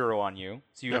got a 0 on you,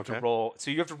 so you have to Okay. roll.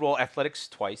 So you have to roll athletics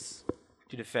twice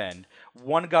to defend.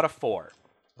 1 got a 4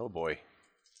 Oh boy.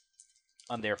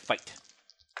 on their fight.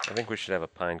 I think we should have a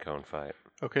pine cone fight.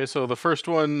 Okay, so the first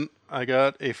one, I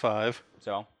got a 5.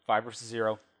 So 5 versus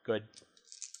 0, good.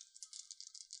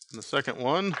 And the second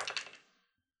one,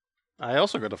 I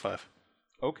also got a 5.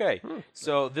 Okay,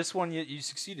 so this one you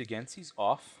succeeded against. He's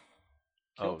off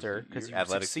kilter your because you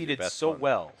athletics is your succeeded best so one.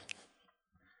 well.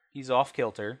 He's off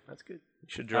kilter. That's good. You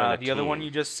should join The other one team.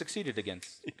 you just succeeded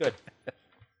against. Good.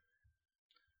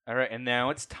 All right, and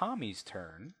now it's Tommy's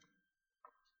turn.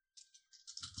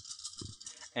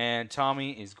 And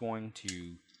Tommy is going to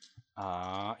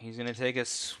he's going to take a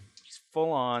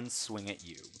full-on swing at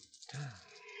you.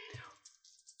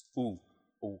 Ooh,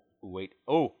 wait.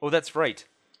 Oh, that's right.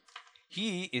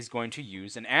 He is going to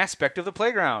use an aspect of the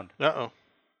playground. Uh-oh.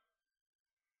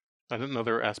 I didn't know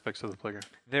there were aspects of the playground.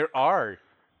 There are.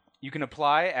 You can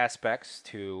apply aspects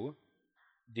to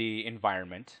the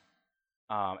environment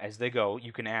as they go.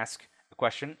 You can ask a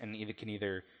question and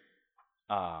either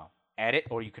add it,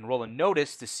 or you can roll a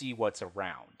notice to see what's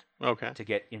around Okay. to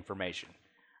get information.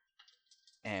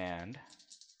 And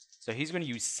so he's going to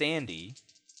use Sandy.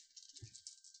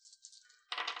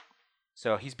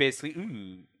 So he's basically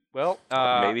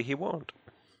Maybe he won't.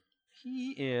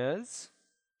 he is.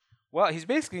 Well, he's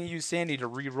basically going to use Sandy to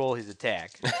re-roll his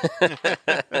attack.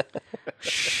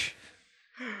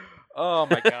 Oh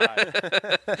my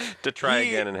god. To try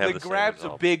again and have the same grabs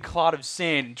result. a big clod of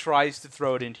sand and tries to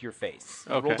throw it into your face.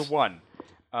 You Okay. rolled a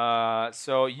 1.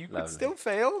 So you could Lovely. still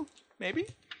fail, maybe?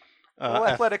 Roll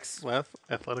athletics.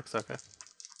 Athletics, okay.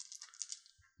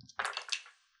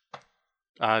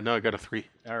 No, I got a 3.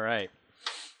 All right.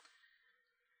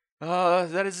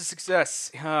 That is a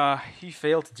success. He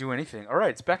failed to do anything. All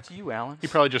right, it's back to you, Alan. He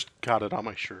probably just got it on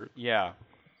my shirt. Yeah.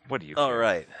 What do you All care?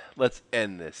 right, let's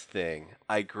end this thing.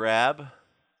 I grab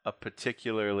a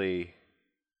particularly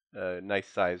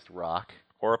nice-sized rock,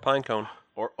 Or a pine cone.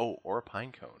 or a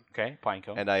pine cone, Okay, pine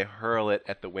cone. and I hurl it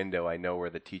at the window. I know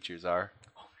where the teachers are,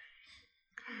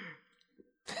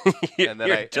 and then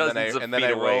You're I dozens of feet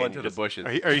away roll and into you the just- bushes.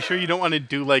 Are you sure you don't want to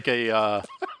do like a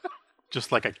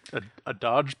just like a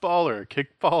dodgeball or a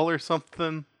kickball or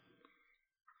something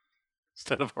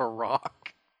instead of a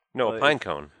rock? No, Well, a pine it's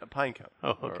cone. A pine cone.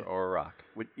 Oh, okay. Or a rock.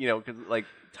 Because like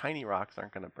tiny rocks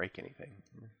aren't going to break anything.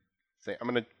 Say, I'm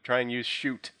going to try and use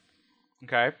shoot.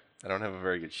 Okay. I don't have a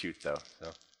very good shoot though.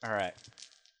 So. All right.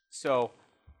 So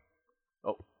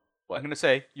Oh, what? I'm gonna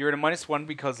say you're at a -1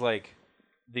 because like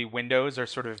the windows are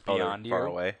sort of they're beyond you. far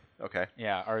away. Okay.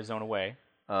 Yeah, are a zone away.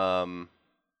 Trying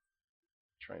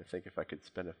to think if I could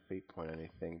spend a fate point on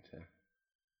anything to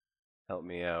help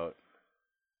me out.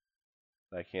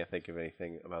 I can't think of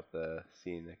anything about the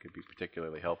scene that could be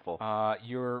particularly helpful.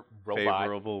 Your robot.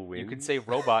 Favorable winds. You could say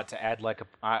robot to add like a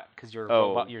because you're a Oh,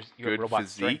 robot. You're good robot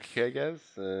physique, strength. I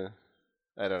guess.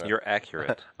 I don't know. You're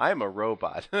accurate. I'm a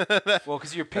robot. Well,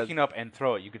 because you're picking up and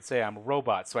throw it, you could say I'm a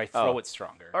robot, so I throw Oh. it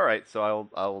stronger. All right, so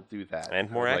I'll do that. And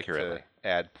more I would accurately. Like to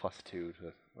add +2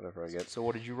 to whatever I get. So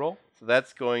what did you roll? So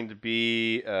that's going to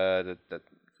be that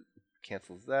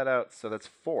cancels that out. So that's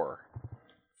 4.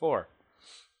 4.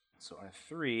 So on a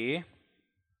 3,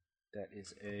 that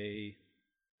is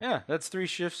that's 3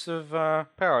 shifts of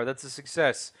power. That's a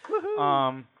success.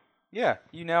 Yeah,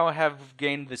 you now have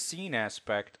gained the scene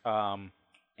aspect.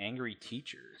 Angry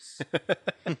teachers.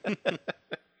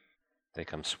 They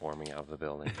come swarming out of the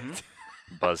building,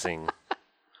 buzzing,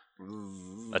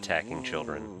 attacking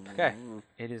children. Okay,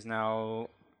 it is now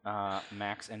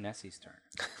Max and Nessie's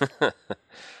turn.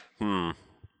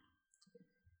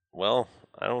 Well,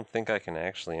 I don't think I can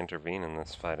actually intervene in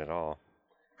this fight at all.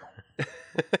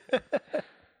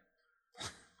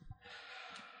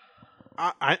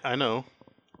 I know.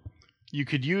 You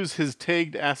could use his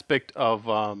tagged aspect of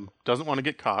doesn't want to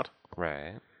get caught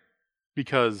Right.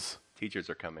 because Teachers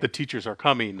are coming. the teachers are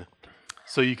coming.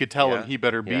 So you could tell Yeah. him he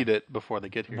better Yeah. beat it before they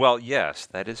get here. Well, yes,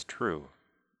 that is true.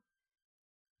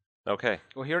 Okay.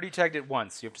 Well, he already tagged it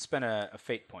once. You have to spend a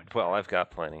fate point. Well, I've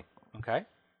got plenty. Okay.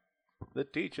 The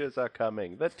teachers are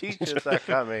coming. The teachers are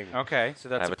coming. Okay, so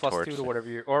that's have a a +2 torch to there. whatever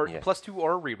you or Yeah. +2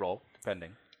 or a reroll,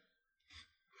 depending.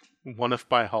 1 if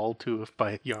by hull, 2 if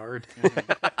by yard.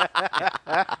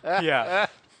 Yeah.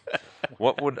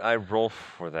 What would I roll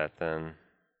for that then?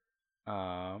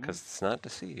 Um, Because it's not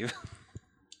deceive.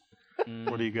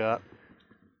 What do you got?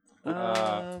 You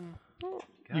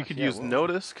Gosh, could yeah, use well-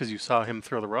 notice because you saw him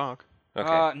throw the rock.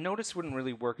 Okay. notice wouldn't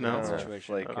really work in No. that It's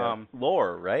situation. like lore,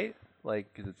 lore, right?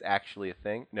 Like, 'cause it's actually a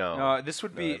thing. No. this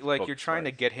would No, be that's like book you're trying to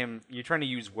smarts. get him. You're trying to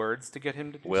use words to get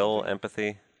him to do Will, something.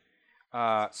 empathy,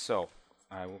 So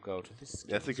I will go to this.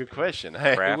 That's a good question.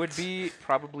 It craft. would be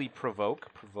probably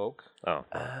provoke. Oh.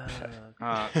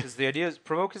 Because the idea is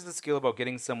provoke is the skill about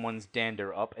getting someone's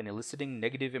dander up and eliciting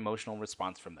negative emotional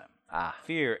response from them.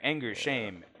 Fear, anger,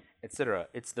 shame, etc.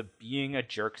 It's the being a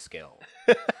jerk skill.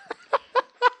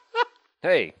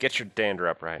 Hey, get your dander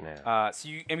up right now. So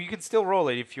you can still roll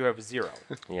it if you have a 0.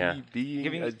 Yeah. Being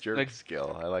Giving, a jerk like,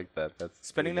 skill. I like that. That's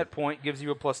Spending pretty that point gives you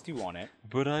a +2 on it.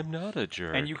 But I'm not a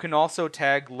jerk. And you can also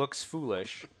tag looks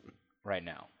foolish right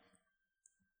now.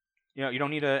 You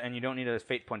don't need a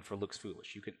fate point for looks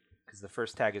foolish. You could because the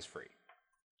first tag is free.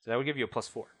 So that would give you a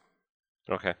 +4.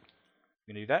 Okay.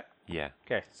 You gonna do that? Yeah.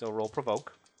 Okay, so roll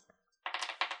provoke.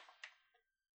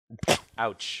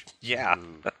 Ouch. Yeah.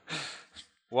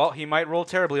 Well, he might roll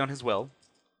terribly on his will.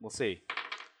 We'll see.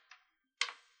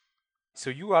 So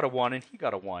you got a 1 and he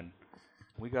got a 1.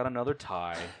 We got another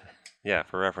tie. Yeah,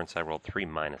 for reference, I rolled 3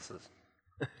 minuses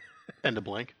And a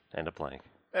blank. and a blank.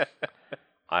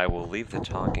 I will leave the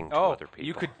talking to Oh, other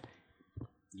people.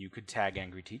 you could tag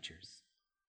angry teachers.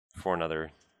 For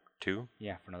another 2?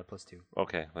 Yeah, for another +2.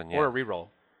 Okay, then yeah. Or a reroll.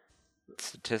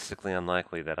 Statistically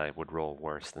unlikely that I would roll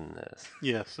worse than this.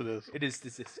 Yes, it is. It is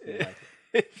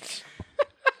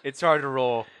it's hard to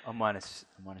roll a minus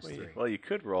 3. Well, you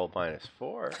could roll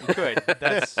 -4. You could. But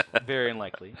that's very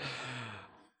unlikely.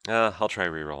 I'll try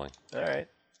re-rolling. All right.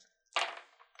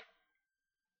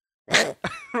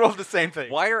 Roll the same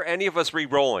thing. Why are any of us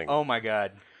re-rolling? Oh my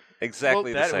god.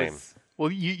 Exactly the That same. was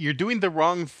Well, you're doing the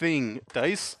wrong thing.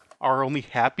 Dice are only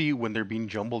happy when they're being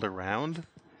jumbled around.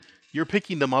 You're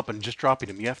picking them up and just dropping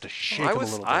them. You have to shake them a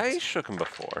little bit. I shook him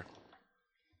before.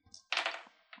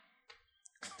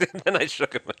 Then I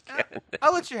shook him again.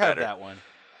 I'll let you have Better. that one.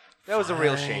 That was a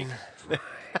real shake.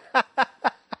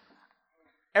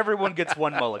 Everyone gets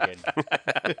 1 mulligan.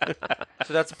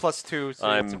 So that's a +2. So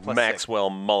I'm it's a +6. Maxwell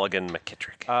Mulligan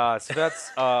McKittrick. So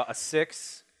that's a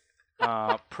 6.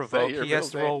 Provoke. your He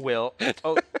has to real roll name? will.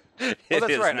 Oh, It that's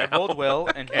is right. I now. rolled will,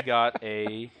 and he got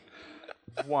a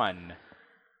 1.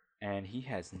 And he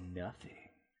has nothing.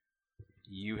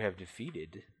 You have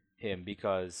defeated him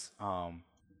because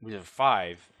with a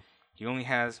 5, he only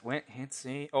has. Wait, let's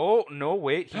see. Oh no,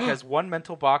 wait. He has 1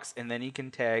 mental box, and then he can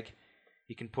take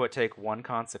 1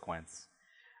 consequence.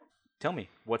 Tell me,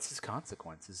 what's his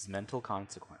consequence? His mental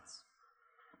consequence?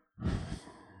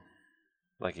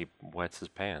 Like he wets his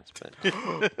pants, but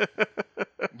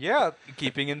Yeah,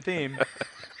 keeping in theme.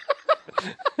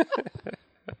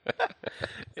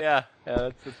 Yeah,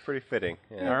 that's pretty fitting.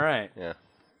 Yeah. All right, Yeah.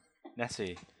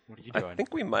 Nessie, what are you I doing?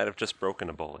 think we might have just broken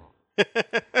a bully.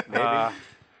 Maybe.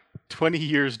 20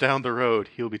 years down the road,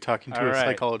 he'll be talking to All a right.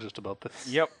 psychologist about this.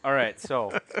 Yep. All right.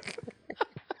 So,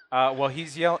 well,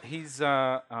 he's laying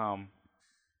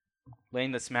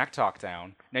the smack talk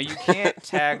down. Now you can't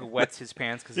tag wets his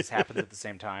pants because this happens at the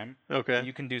same time. Okay.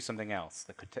 You can do something else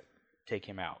that could take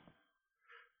him out.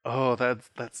 Oh,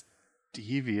 that's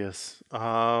devious.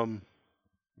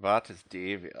 What is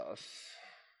devious?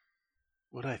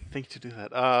 What do I think to do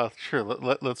that? Sure.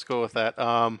 Let's go with that.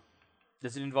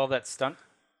 Does it involve that stunt?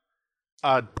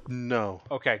 No.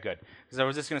 Okay, good. Because I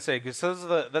was just gonna say, because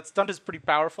that stunt is pretty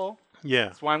powerful. Yeah.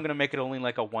 That's why I'm gonna make it only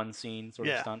like a one scene sort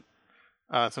of Yeah. stunt.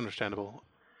 That's understandable.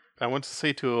 I want to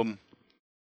say to him,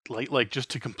 like just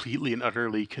to completely and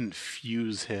utterly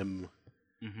confuse him.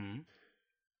 Mm-hmm.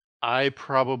 I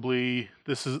probably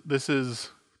this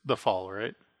is the fall,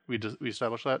 right? We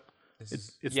established that.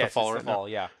 It's yes, the fall it's right the fall. now.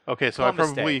 Yeah. Okay, so Columbus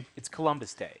I probably Day. It's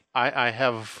Columbus Day. I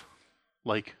have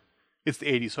like it's the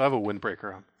 80s, so I have a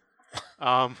windbreaker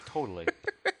on. Totally.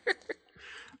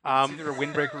 It's either a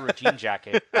windbreaker or a jean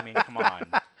jacket. I mean, come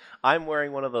on. I'm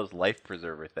wearing one of those life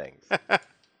preserver things.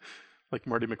 Like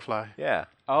Marty McFly. Yeah.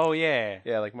 Oh yeah.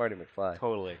 Yeah, like Marty McFly.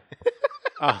 Totally.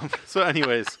 So,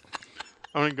 anyways,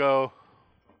 I'm gonna go.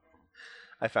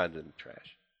 I found it in the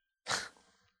trash.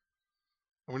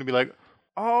 I'm gonna be like,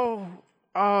 oh,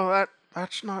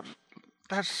 that's not.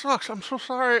 That sucks. I'm so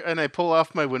sorry. And I pull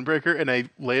off my windbreaker and I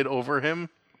lay it over him,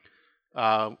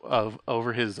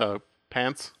 over his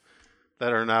pants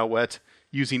that are now wet,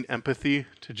 using empathy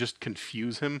to just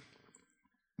confuse him.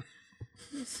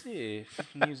 Let's see if you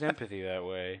can use empathy that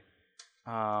way.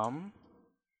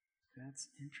 That's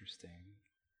interesting.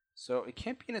 So it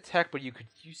can't be an attack, but you could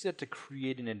use it to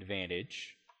create an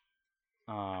advantage.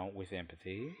 With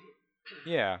empathy.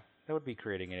 Yeah, that would be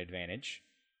creating an advantage.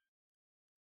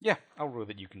 Yeah, I'll rule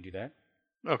that you can do that.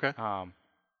 Okay.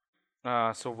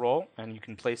 So roll, and you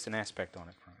can place an aspect on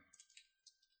it from it.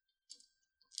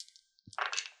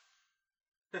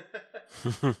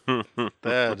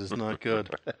 That is not good.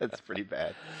 That's pretty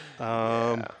bad.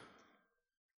 Can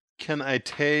I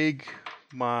tag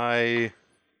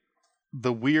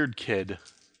the weird kid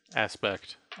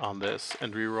aspect on this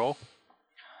and reroll?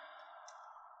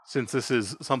 Since this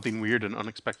is something weird and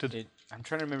unexpected. I'm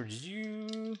trying to remember. Did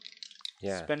you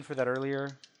Yeah. spend for that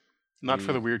earlier? Not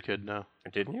for the weird kid, no.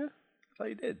 Didn't you? I thought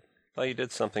you did. Thought you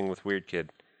did something with Weird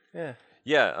Kid. Yeah.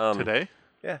 Yeah. Today?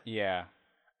 Yeah. Yeah,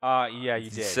 you He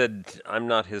did. said, "I'm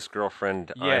not his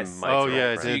girlfriend. Yes. I'm my Oh, girlfriend."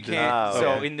 yeah, I So you did. can't.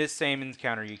 So okay. in this same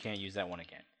encounter, you can't use that one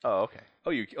again. Oh, okay. Oh,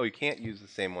 you can't use the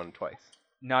same one twice.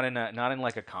 Not in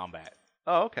like a combat.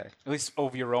 Oh, okay. At least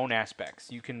over your own aspects.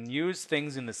 You can use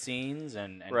things in the scenes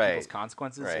and Right. people's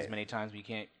consequences as Right. many times, but you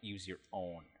can't use your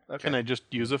own. Okay. Can I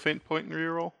just use a faint point and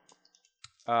reroll?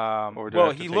 Or do I Well,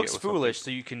 have to he take looks it with something? foolish, so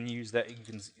you can use that. You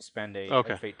can spend a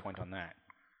Okay. fate point on that.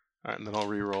 All right, and then I'll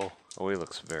reroll. Oh, he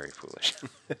looks very foolish.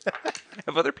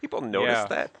 Have other people noticed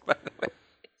Yeah. that? By the way?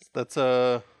 That's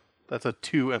a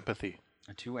 2 empathy.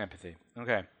 A 2 empathy.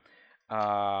 Okay.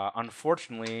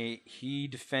 Unfortunately, he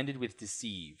defended with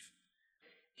deceive.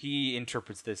 He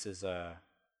interprets this as a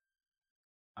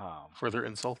Further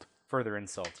insult. further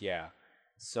insult. Yeah.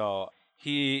 So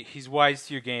he's wise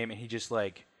to your game, and he just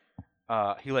he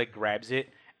grabs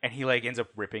it, and he ends up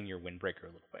ripping your windbreaker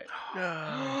a little bit.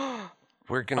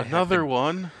 We're gonna Another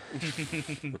one.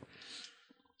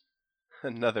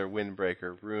 Another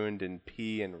windbreaker ruined and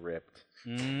pee and ripped.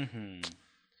 Mm-hmm.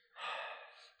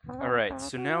 All right,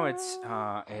 so now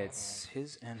it's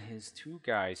his and his 2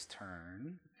 guys'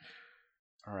 turn.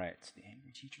 All right, so the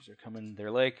angry teachers are coming.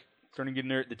 They're starting to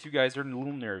get the 2 guys are a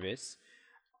little nervous.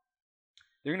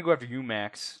 They're gonna go after you,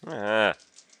 Max,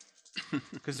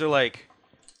 because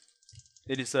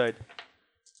they decide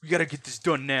we gotta get this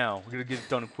done now. We're gonna get it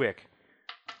done quick.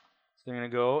 So they're gonna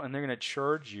go and they're gonna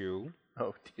charge you.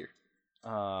 Oh dear.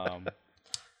 Well,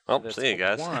 That's see you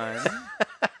guys. 1.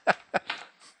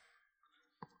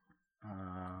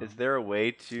 Is there a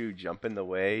way to jump in the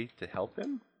way to help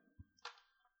him?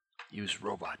 Use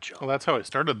robot jump. Well, that's how I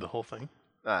started the whole thing.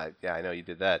 Yeah, I know you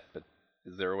did that, but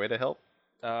is there a way to help?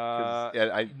 'Cause,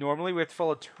 yeah, Normally we have to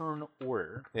follow turn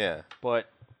order, yeah. but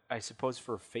I suppose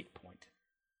for a fate point.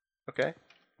 Okay.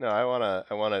 No, I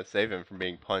wanna save him from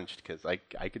being punched because I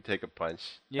could take a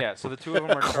punch. Yeah, so the 2 of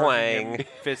them are charging him,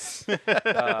 fists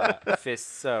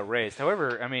raised.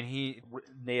 However, I mean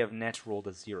they have net rolled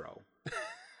a 0.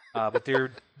 But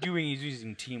they're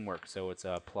using teamwork, so it's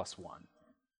a +1.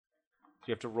 So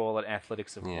you have to roll an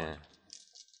athletics of 1.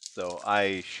 So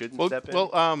I shouldn't step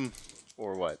in?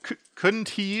 Or what? Couldn't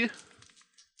he,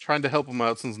 trying to help him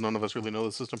out since none of us really know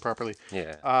the system properly,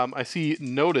 I see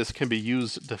notice can be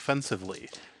used defensively.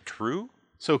 True?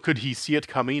 So could he see it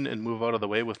coming and move out of the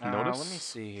way with notice? Let me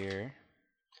see here.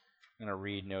 I'm going to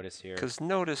read notice here. Because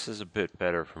notice is a bit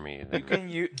better for me. You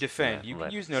can defend. You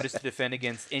can use notice to defend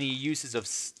against any uses of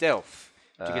stealth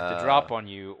to get the drop on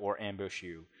you or ambush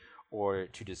you, or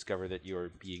to discover that you're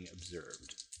being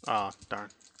observed. Ah, darn.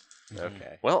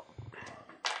 Okay. Well.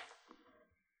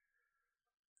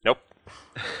 Nope.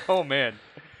 Oh, man.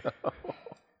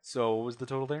 So what was the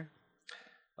total there?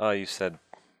 You said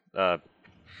that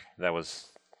was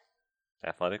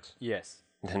athletics? Yes.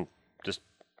 Then just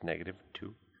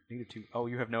 -2. -2. Oh,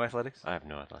 you have no athletics? I have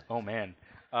no athletics. Oh, man.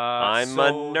 I'm so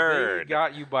a nerd. They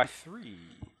got you by 3.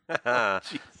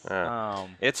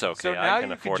 It's okay. So now I can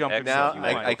you afford jump in extra. Now if you want.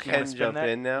 I If you wanna can spend jump that-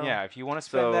 in now? Yeah, if you want to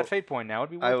spend that fate point now,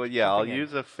 it'd be worth I'll jumping in.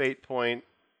 use a fate point.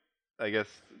 I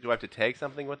guess. Do I have to take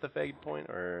something with the fate point,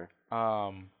 or?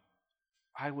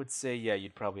 I would say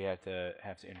you'd probably have to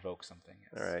invoke something.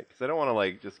 Yes. All right, because I don't want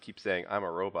to just keep saying I'm a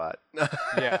robot.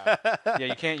 Yeah,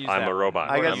 you can't use. I'm that a robot.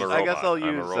 one. I guess I'm a I guess robot. I'll I'm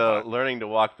a use robot. learning to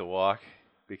walk the walk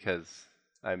because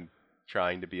I'm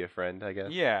trying to be a friend. I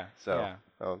guess. Yeah. So yeah.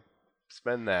 I'll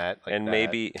spend that. And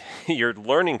maybe you're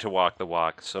learning to walk the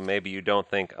walk, so maybe you don't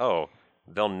think, oh,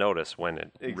 they'll notice when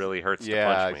it really hurts to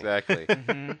punch me. Exactly.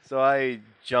 So I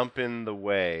jump in the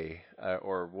way,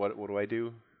 or what? What do I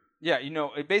do? Yeah,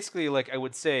 it basically, I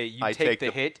would say you I take the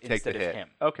hit take instead the hit. of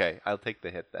him. Okay, I'll take the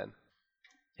hit then.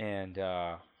 And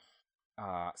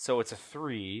so it's a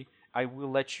 3. I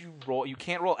will let you roll. You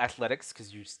can't roll athletics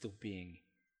because you're still being.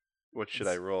 What should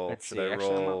I roll? Let's Should see. I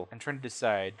Actually, roll I'm trying to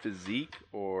decide. physique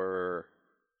or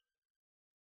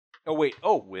Oh wait.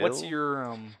 Oh, what's will?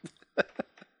 your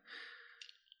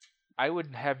I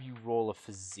would have you roll a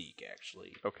physique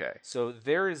actually. Okay. So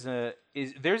theirs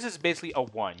is basically a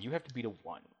 1. You have to beat a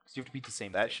 1 because you have to beat the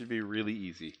same. That thing. should be really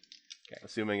easy. Okay.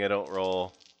 Assuming I don't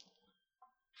roll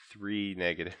 3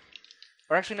 negative.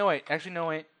 Or actually no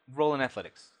wait. Roll in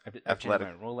athletics. I've changed my Athletic.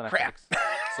 mind. Roll in Crap.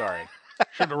 athletics. Sorry.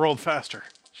 Should have rolled faster.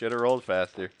 Should have rolled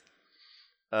faster.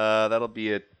 That'll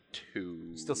be a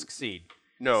 2. Still succeed.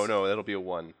 No, that'll be a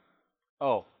 1.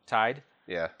 Oh, tied.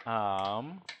 Yeah.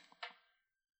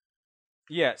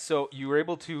 Yeah. So you were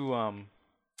able to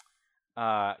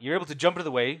jump into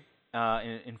the way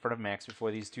in front of Max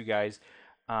before these two guys,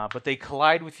 but they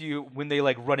collide with you when they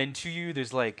run into you.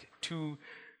 There's too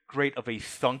great of a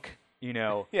thunk,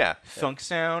 Yeah. thunk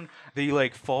sound. They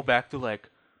fall back to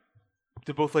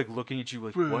they're both looking at you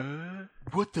what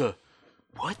the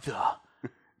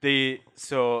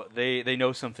they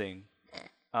know something.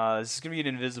 This is gonna be an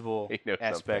invisible They know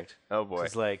aspect. something. Oh boy.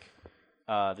 It's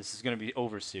this is gonna be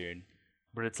over soon.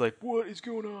 But it's what is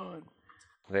going on?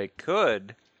 They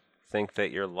could think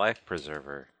that your life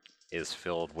preserver is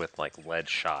filled with lead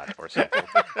shot or something,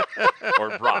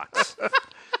 or rocks.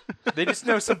 They just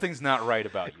know something's not right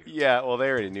about you. Yeah, well, they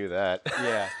already knew that.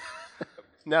 Yeah.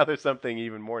 Now there's something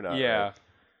even more not Yeah.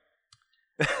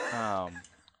 right. I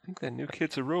think that new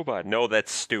kid's a robot. No,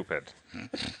 that's stupid.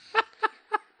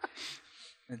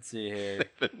 Let's see here.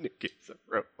 The new kid's a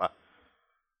robot.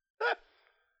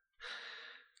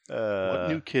 What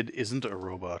new kid isn't a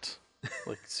robot?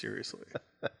 Seriously.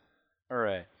 All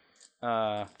right.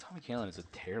 Tommy Callan is a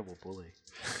terrible bully.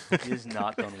 He has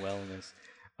not done well in this.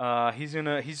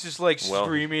 He's just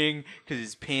screaming because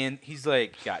his pants. He's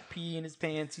got pee in his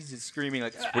pants. He's just screaming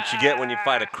What you get when you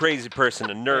fight a crazy person,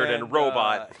 a nerd, and a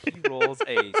robot. He rolls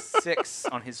a 6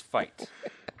 on his fight.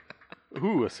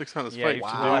 Ooh, a 6 on his Yeah, fight. you to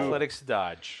have to do do athletics to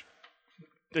dodge.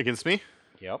 against me?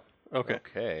 Yep. Okay.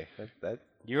 Okay. That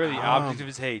You're the object of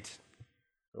his hate.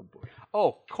 oh boy.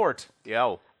 Oh, Court,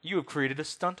 Yo. you have created a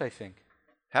stunt, I think.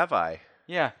 Have I?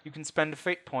 Yeah, you can spend a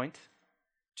fate point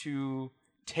to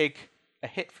take a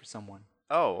hit for someone.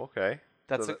 Oh, okay.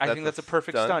 That's So I think that's a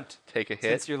perfect stunt. Take a hit.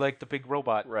 Since you're the big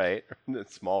robot. Right. The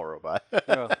small robot.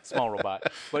 Small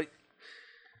robot. But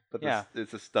But yeah.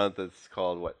 it's a stunt that's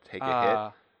called what? Take a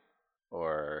hit?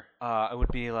 Or it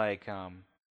would be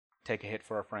take a hit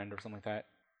for a friend or something like that.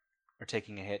 Or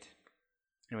taking a hit.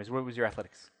 Anyways, what was your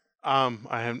athletics? I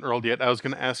haven't rolled yet. I was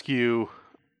going to ask you,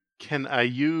 can I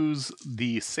use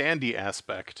the sandy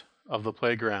aspect of the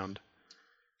playground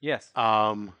Yes.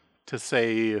 to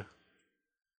say...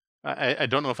 I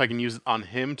don't know if I can use it on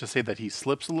him to say that he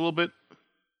slips a little bit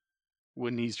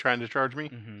when he's trying to charge me.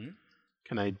 Mm-hmm.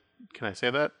 Can I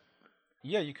say that?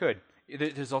 Yeah, you could.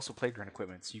 There's also playground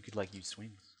equipment, so you could use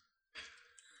swings.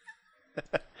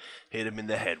 Hit him in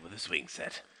the head with a swing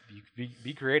set.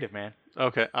 Be creative, man.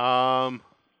 Okay.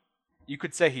 You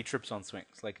could say he trips on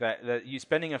swings like that. That you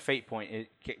spending a fate point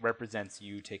represents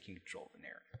you taking control of an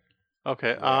area.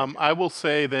 Okay. I will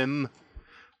say then.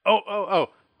 Oh!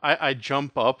 I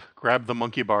jump up, grab the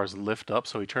monkey bars, and lift up.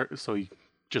 So he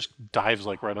just dives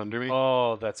like right under me.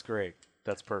 Oh, that's great.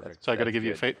 That's perfect. So I got to that's give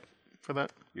you a good. fate for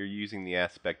that. You're using the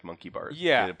aspect monkey bars.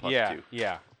 Yeah, Get a plus yeah, 2.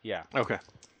 yeah. Okay.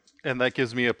 And that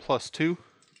gives me a +2.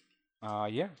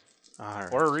 Yeah. All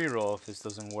right. Or a reroll if this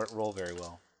doesn't roll very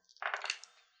well.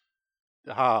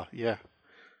 Yeah.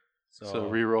 So, So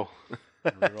reroll.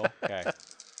 reroll. Okay.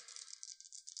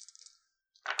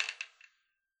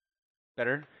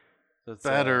 Better. So it's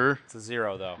Better. It's a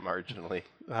 0 though. Marginally.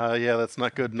 Yeah, that's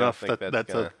not good enough. think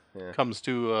that's gonna- yeah. Comes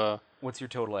to What's your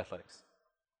total athletics?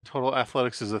 total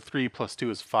athletics is a 3 + 2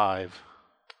 is 5.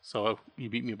 So you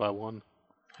beat me by 1.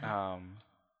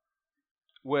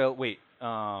 Well, wait.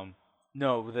 No,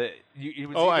 it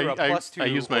was Oh, either I a +2. I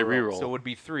used my or a- reroll. So it would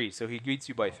be 3. So he beats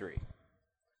you by 3.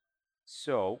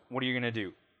 So what are you gonna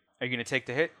do? Are you gonna take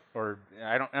the hit, or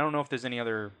I don't know if there's any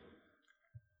other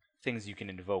things you can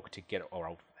invoke to get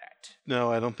over that.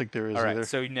 No, I don't think there is All right. either.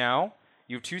 So now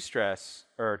you have 2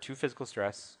 physical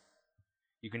stress.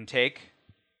 You can take.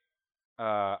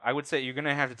 I would say you're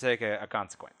gonna have to take a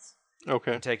consequence.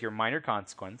 Okay. You take your minor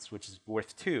consequence, which is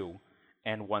worth 2,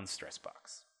 and 1 stress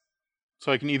box.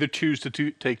 So I can either choose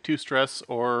to take 2 stress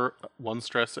or 1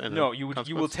 stress and No, a you will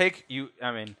consequence? take you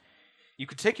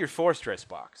could take your 4 stress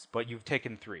box, but you've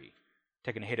taken 3,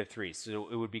 taken a hit of 3, so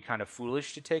it would be kind of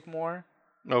foolish to take more.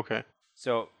 Okay.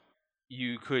 So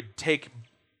you could take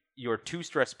your 2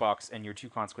 stress box and your 2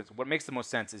 consequence. What makes the most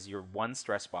sense is your 1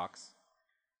 stress box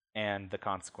and the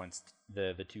consequence,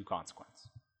 the 2 consequence.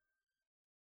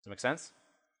 Does that make sense?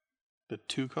 The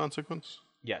 2 consequence?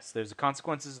 Yes, there's the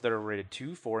consequences that are rated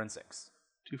 2, 4, and 6.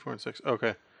 2, 4, and 6.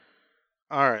 Okay.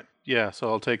 All right. Yeah, so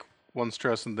I'll take 1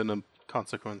 stress and then a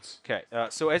consequence. Okay,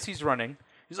 so as he's running,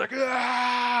 he's like,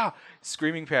 ah!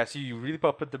 Screaming past you. You leap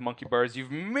up at the monkey bars.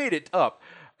 You've made it up.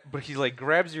 But he, like,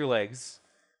 grabs your legs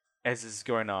as this is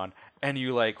going on, and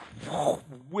you, like,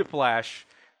 whiplash,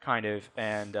 kind of,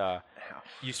 and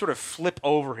you sort of flip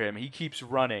over him. He keeps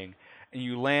running, and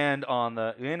you land on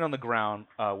the ground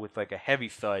with, like, a heavy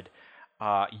thud.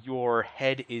 Your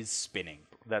head is spinning.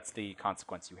 That's the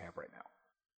consequence you have right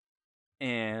now.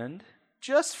 And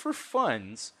just for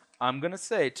funds, I'm going to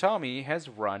say Tommy has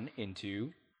run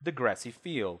into the grassy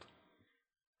field.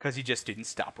 Because he just didn't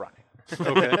stop running.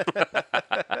 Okay.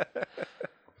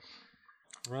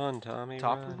 Run, Tommy.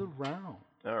 Top run. of the round.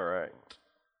 All right.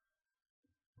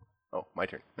 Oh, my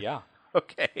turn. Yeah.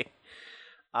 Okay.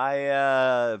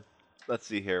 Let's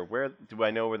see here. Where do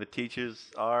I know where the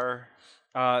teachers are?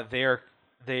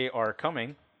 They are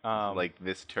coming. Like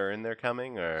this turn they're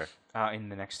coming, or in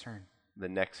the next turn. the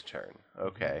next turn?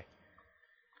 Okay.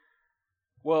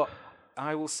 Well,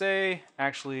 I will say,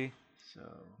 actually, So.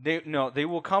 they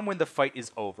will come when the fight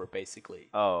is over, basically.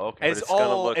 Oh, okay. As it's gonna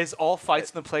all look- as all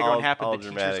fights in the playground all happen, the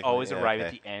teachers dramatically, always yeah, arrive okay.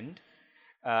 at the end,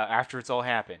 after it's all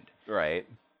happened. Right.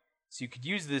 So you could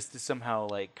use this to somehow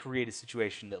like create a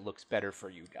situation that looks better for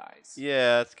you guys.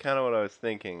 Yeah, that's kind of what I was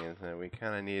thinking. Is that we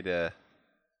kind of need the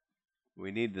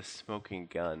smoking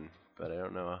gun, but I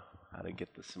don't know how to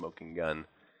get the smoking gun.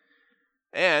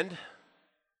 And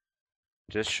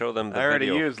Just show them the I already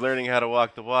video. used learning how to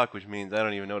walk the walk, which means I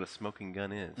don't even know what a smoking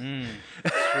gun is.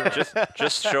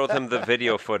 just show them the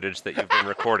video footage that you've been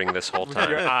recording this whole With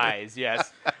your time. eyes,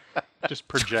 yes. Just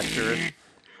projector it.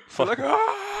 Like,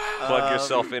 Plug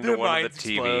yourself into their one of minds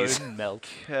the explode TVs. and melt.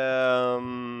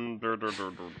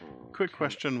 Quick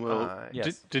question, Will.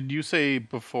 Yes. Did you say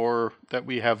before that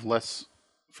we have less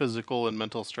physical and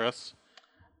mental stress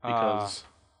because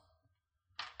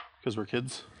we're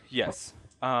kids? Yes.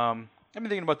 I've been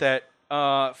thinking about that.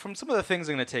 From some of the things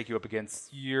I'm going to take you up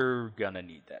against, you're going to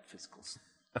need that physical.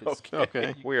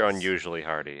 Okay. We're unusually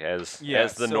hardy, as Yeah,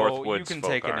 the so Northwoods you can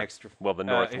folk take are. an extra. Well, the if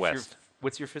you're- Northwest.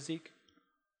 What's your physique?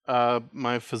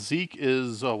 My physique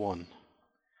is a 1.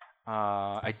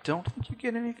 I don't think you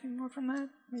get anything more from that.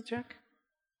 Let me check.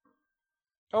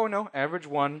 Oh no, average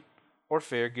 1 or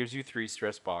fair gives you 3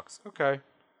 stress box. Okay.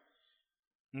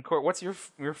 And Court, what's your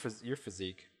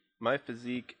physique? My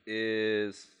physique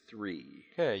is 3.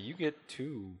 Okay, you get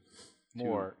 2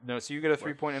 more. No, so you get a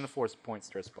 3 point and a 4 point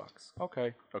stress box.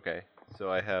 Okay. Okay,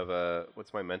 so I have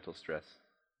what's my mental stress?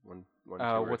 One, two,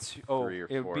 or What's 3 or it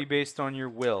 4. would be based on your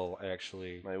will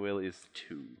actually. My will is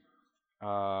 2.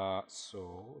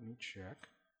 So let me check.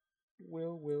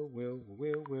 Will.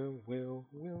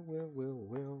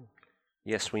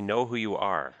 Yes, we know who you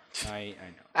are. I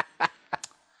know.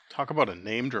 Talk about a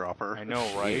name dropper. I know,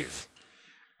 right?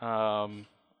 A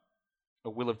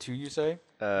will of 2, you say?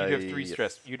 You'd have 3 yes.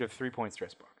 stress. You'd have 3 point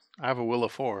stress box. I have a will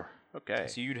of 4. Okay.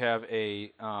 So you'd have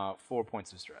a 4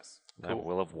 points of stress. I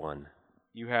will of 1.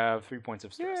 You have 3 points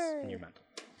of stress in your mental.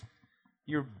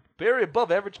 You're very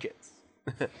above average kids.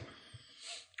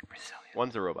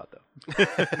 One's a robot, though.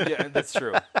 Yeah, that's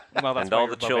true. Well, that's And why all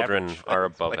you're the above children average. are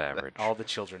above average All the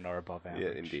children are above average.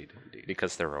 Yeah, indeed.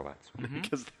 because they're robots.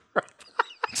 Because they're robots.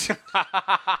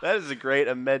 That is a great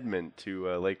amendment to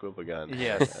Lake Wobegon.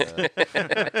 Yes.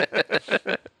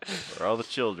 Where all the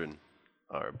children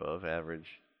are above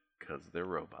average because they're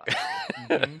robots.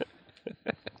 All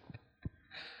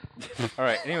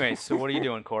right. Anyway, so what are you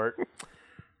doing, Court?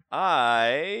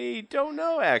 I don't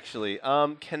know, actually.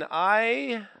 Can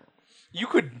I... You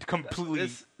could completely.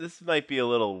 This might be a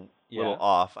little Yeah.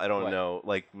 off. I don't What? know.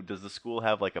 Like, does the school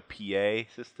have like a PA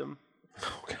system?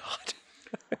 Oh, God.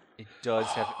 It does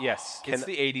have. Yes. It's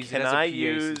the 80s. Can it has a I PA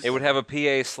use- system. It would have a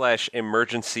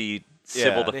PA/emergency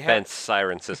civil Yeah. They defense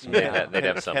siren system. Yeah. They'd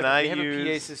have something. Can I They have a PA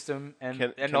use? system, and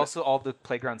can I- also all the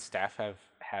playground staff have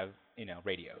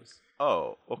radios.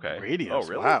 Oh, okay. Radios. Oh,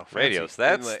 really? Wow. fancy. Radios.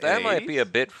 In the That might be 80s? a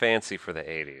bit fancy for the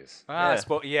 80s.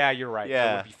 Yeah, you're right. That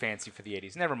Yeah. would be fancy for the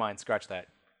 80s. Never mind, scratch that.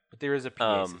 But there is a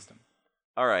PA system.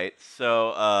 All right.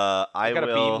 So I Got to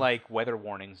will. beam like weather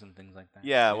warnings and things like that.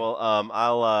 Yeah. Well,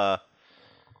 I'll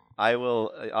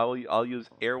use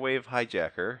Airwave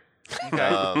Hijacker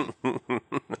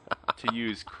to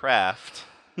use craft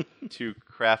to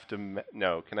craft a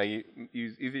no. Can I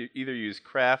use either use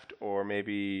craft or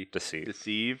maybe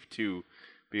deceive to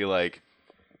be like,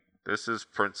 this is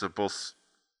Principal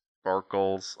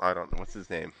Sparkles. I don't know what's his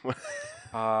name. What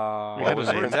was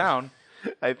his written name? down?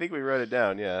 I think we wrote it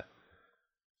down. Yeah.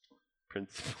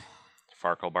 Principal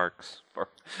Farkle barks.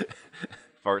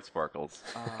 Fart Sparkles.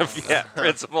 Yeah,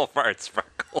 Principal Fart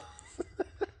Sparkle.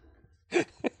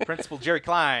 Principal Jerry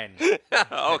Klein.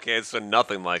 Okay, so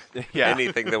nothing like Yeah.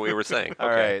 anything that we were saying. All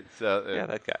Okay. right. So Yeah,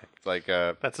 that guy. it's like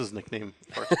That's his nickname.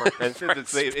 and since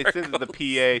it's the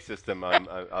PA system,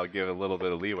 I'll give a little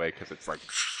bit of leeway because it's like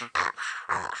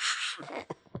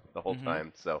the whole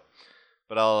time. So,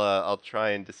 but I'll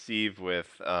try and deceive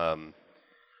with To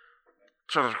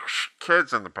the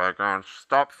kids in the playground,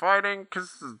 stop fighting,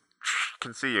 because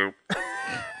can see you.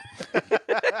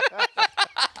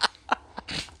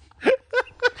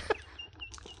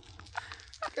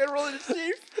 Can I roll a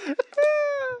deceive?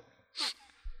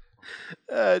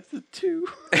 It's a 2.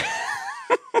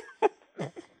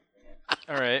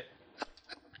 All right.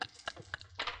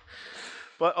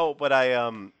 But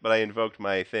I invoked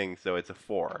my thing, so it's a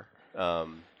 4. It's a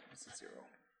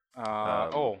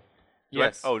 0. Do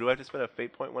Yes. I, do I have to spend a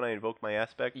fate point when I invoke my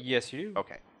aspect? Yes, you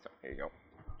Okay. So here you go.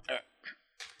 do.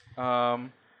 Well,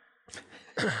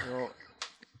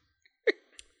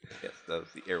 Yes, that was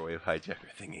the airwave hijacker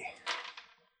thingy.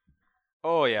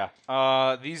 oh yeah.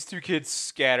 These two kids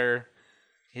scatter.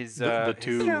 His The his-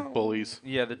 two bullies.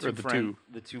 Yeah, the two the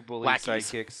the two bully lackeys.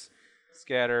 sidekicks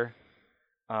scatter.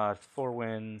 4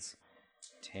 wins.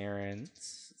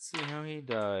 Terrence. Let's see how he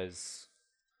does.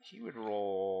 He would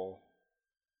roll.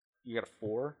 You got a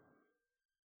 4?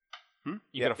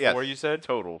 You got a 4, you said?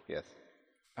 Total, yes.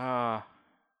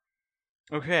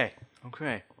 Okay.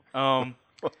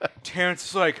 Terrence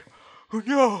is like,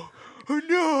 oh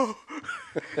no,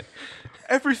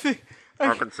 everything.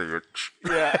 I can see you.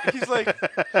 Yeah, he's like,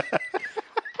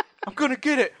 I'm gonna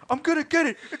get it.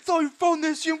 It's all your phone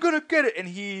this year. I'm gonna get it. And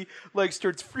he like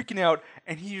starts freaking out,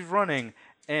 and he's running,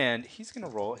 and he's gonna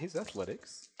roll his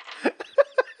athletics.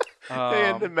 They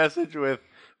end the message with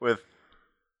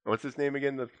what's his name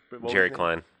again? What was Jerry his name?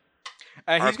 Klein.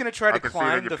 He's gonna try I to can see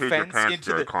climb that the you peed your fence pants, into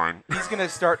Jerry the. Klein. He's gonna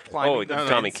start climbing. Oh, the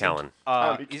Tommy fence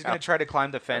Callan. He's gonna try to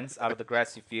climb the fence out of the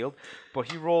grassy field, but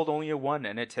he rolled only a 1,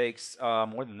 and it takes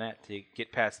more than that to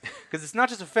get past. Because it's not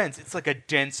just a fence; it's like a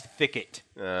dense thicket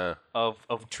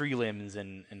of tree limbs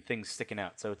and things sticking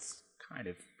out. So it's kind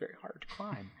of very hard to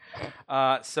climb.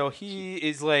 So he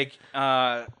is like,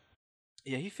 yeah,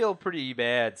 he feels pretty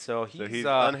bad. So he's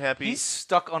unhappy? He's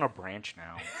stuck on a branch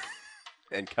now.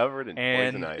 And covered in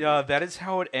And poison ivy. that is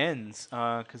how it ends.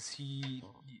 Because he,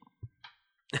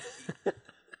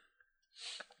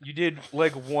 you did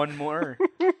like 1 more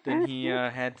than he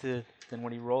had to than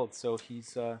what he rolled. So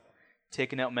he's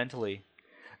taken out mentally.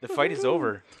 The fight is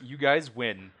over. You guys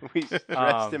win. We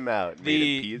stressed him out.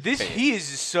 made him pee his pants. He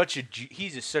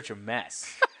is such a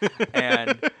mess,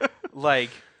 and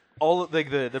like all like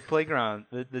the playground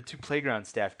the 2 playground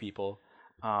staff people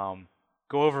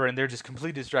go over and they're just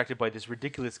completely distracted by this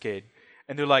ridiculous kid,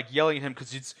 and they're like yelling at him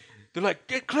because they're like,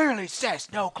 it clearly says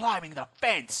no climbing the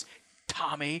fence.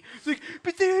 Tommy. It's like,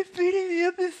 but they're beating me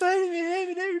up and fighting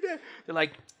me. They're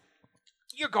like,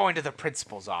 you're going to the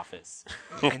principal's office.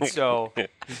 And so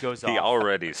he goes off. He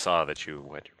already saw that you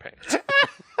wet your pants.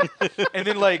 And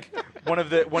then like one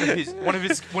of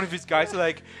his guys are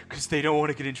like, because they don't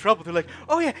want to get in trouble. They're like,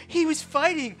 oh yeah, he was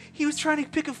fighting. He was trying to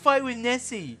pick a fight with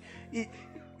Nessie.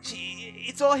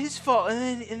 It's all his fault.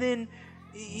 And then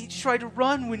he tried to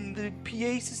run when the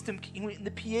when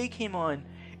the PA came on.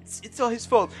 It's all his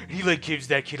fault. And he like gives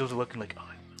that kid a look and like, oh,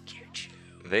 I will get you.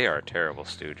 They are terrible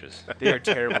stooges. They are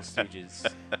terrible stooges.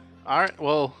 All right,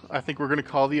 well, I think we're going to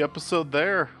call the episode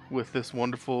there with this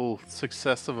wonderful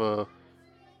success of a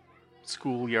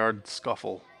schoolyard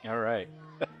scuffle. All right.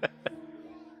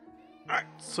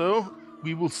 So,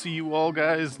 we will see you all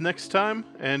guys next time.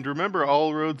 And remember,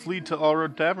 all roads lead to All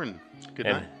Road Tavern. Good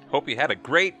And night. hope you had a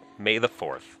great May the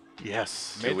 4th.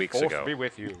 Yes. 2 weeks ago. Be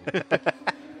with you.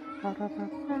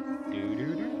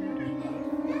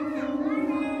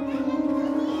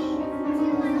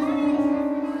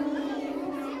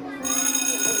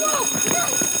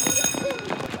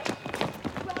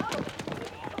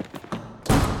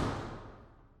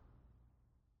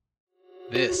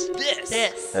 This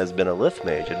has been a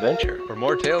Lithmage adventure. For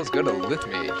more tales, go to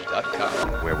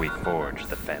lithmage.com. Where we forge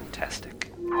the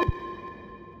fantastic.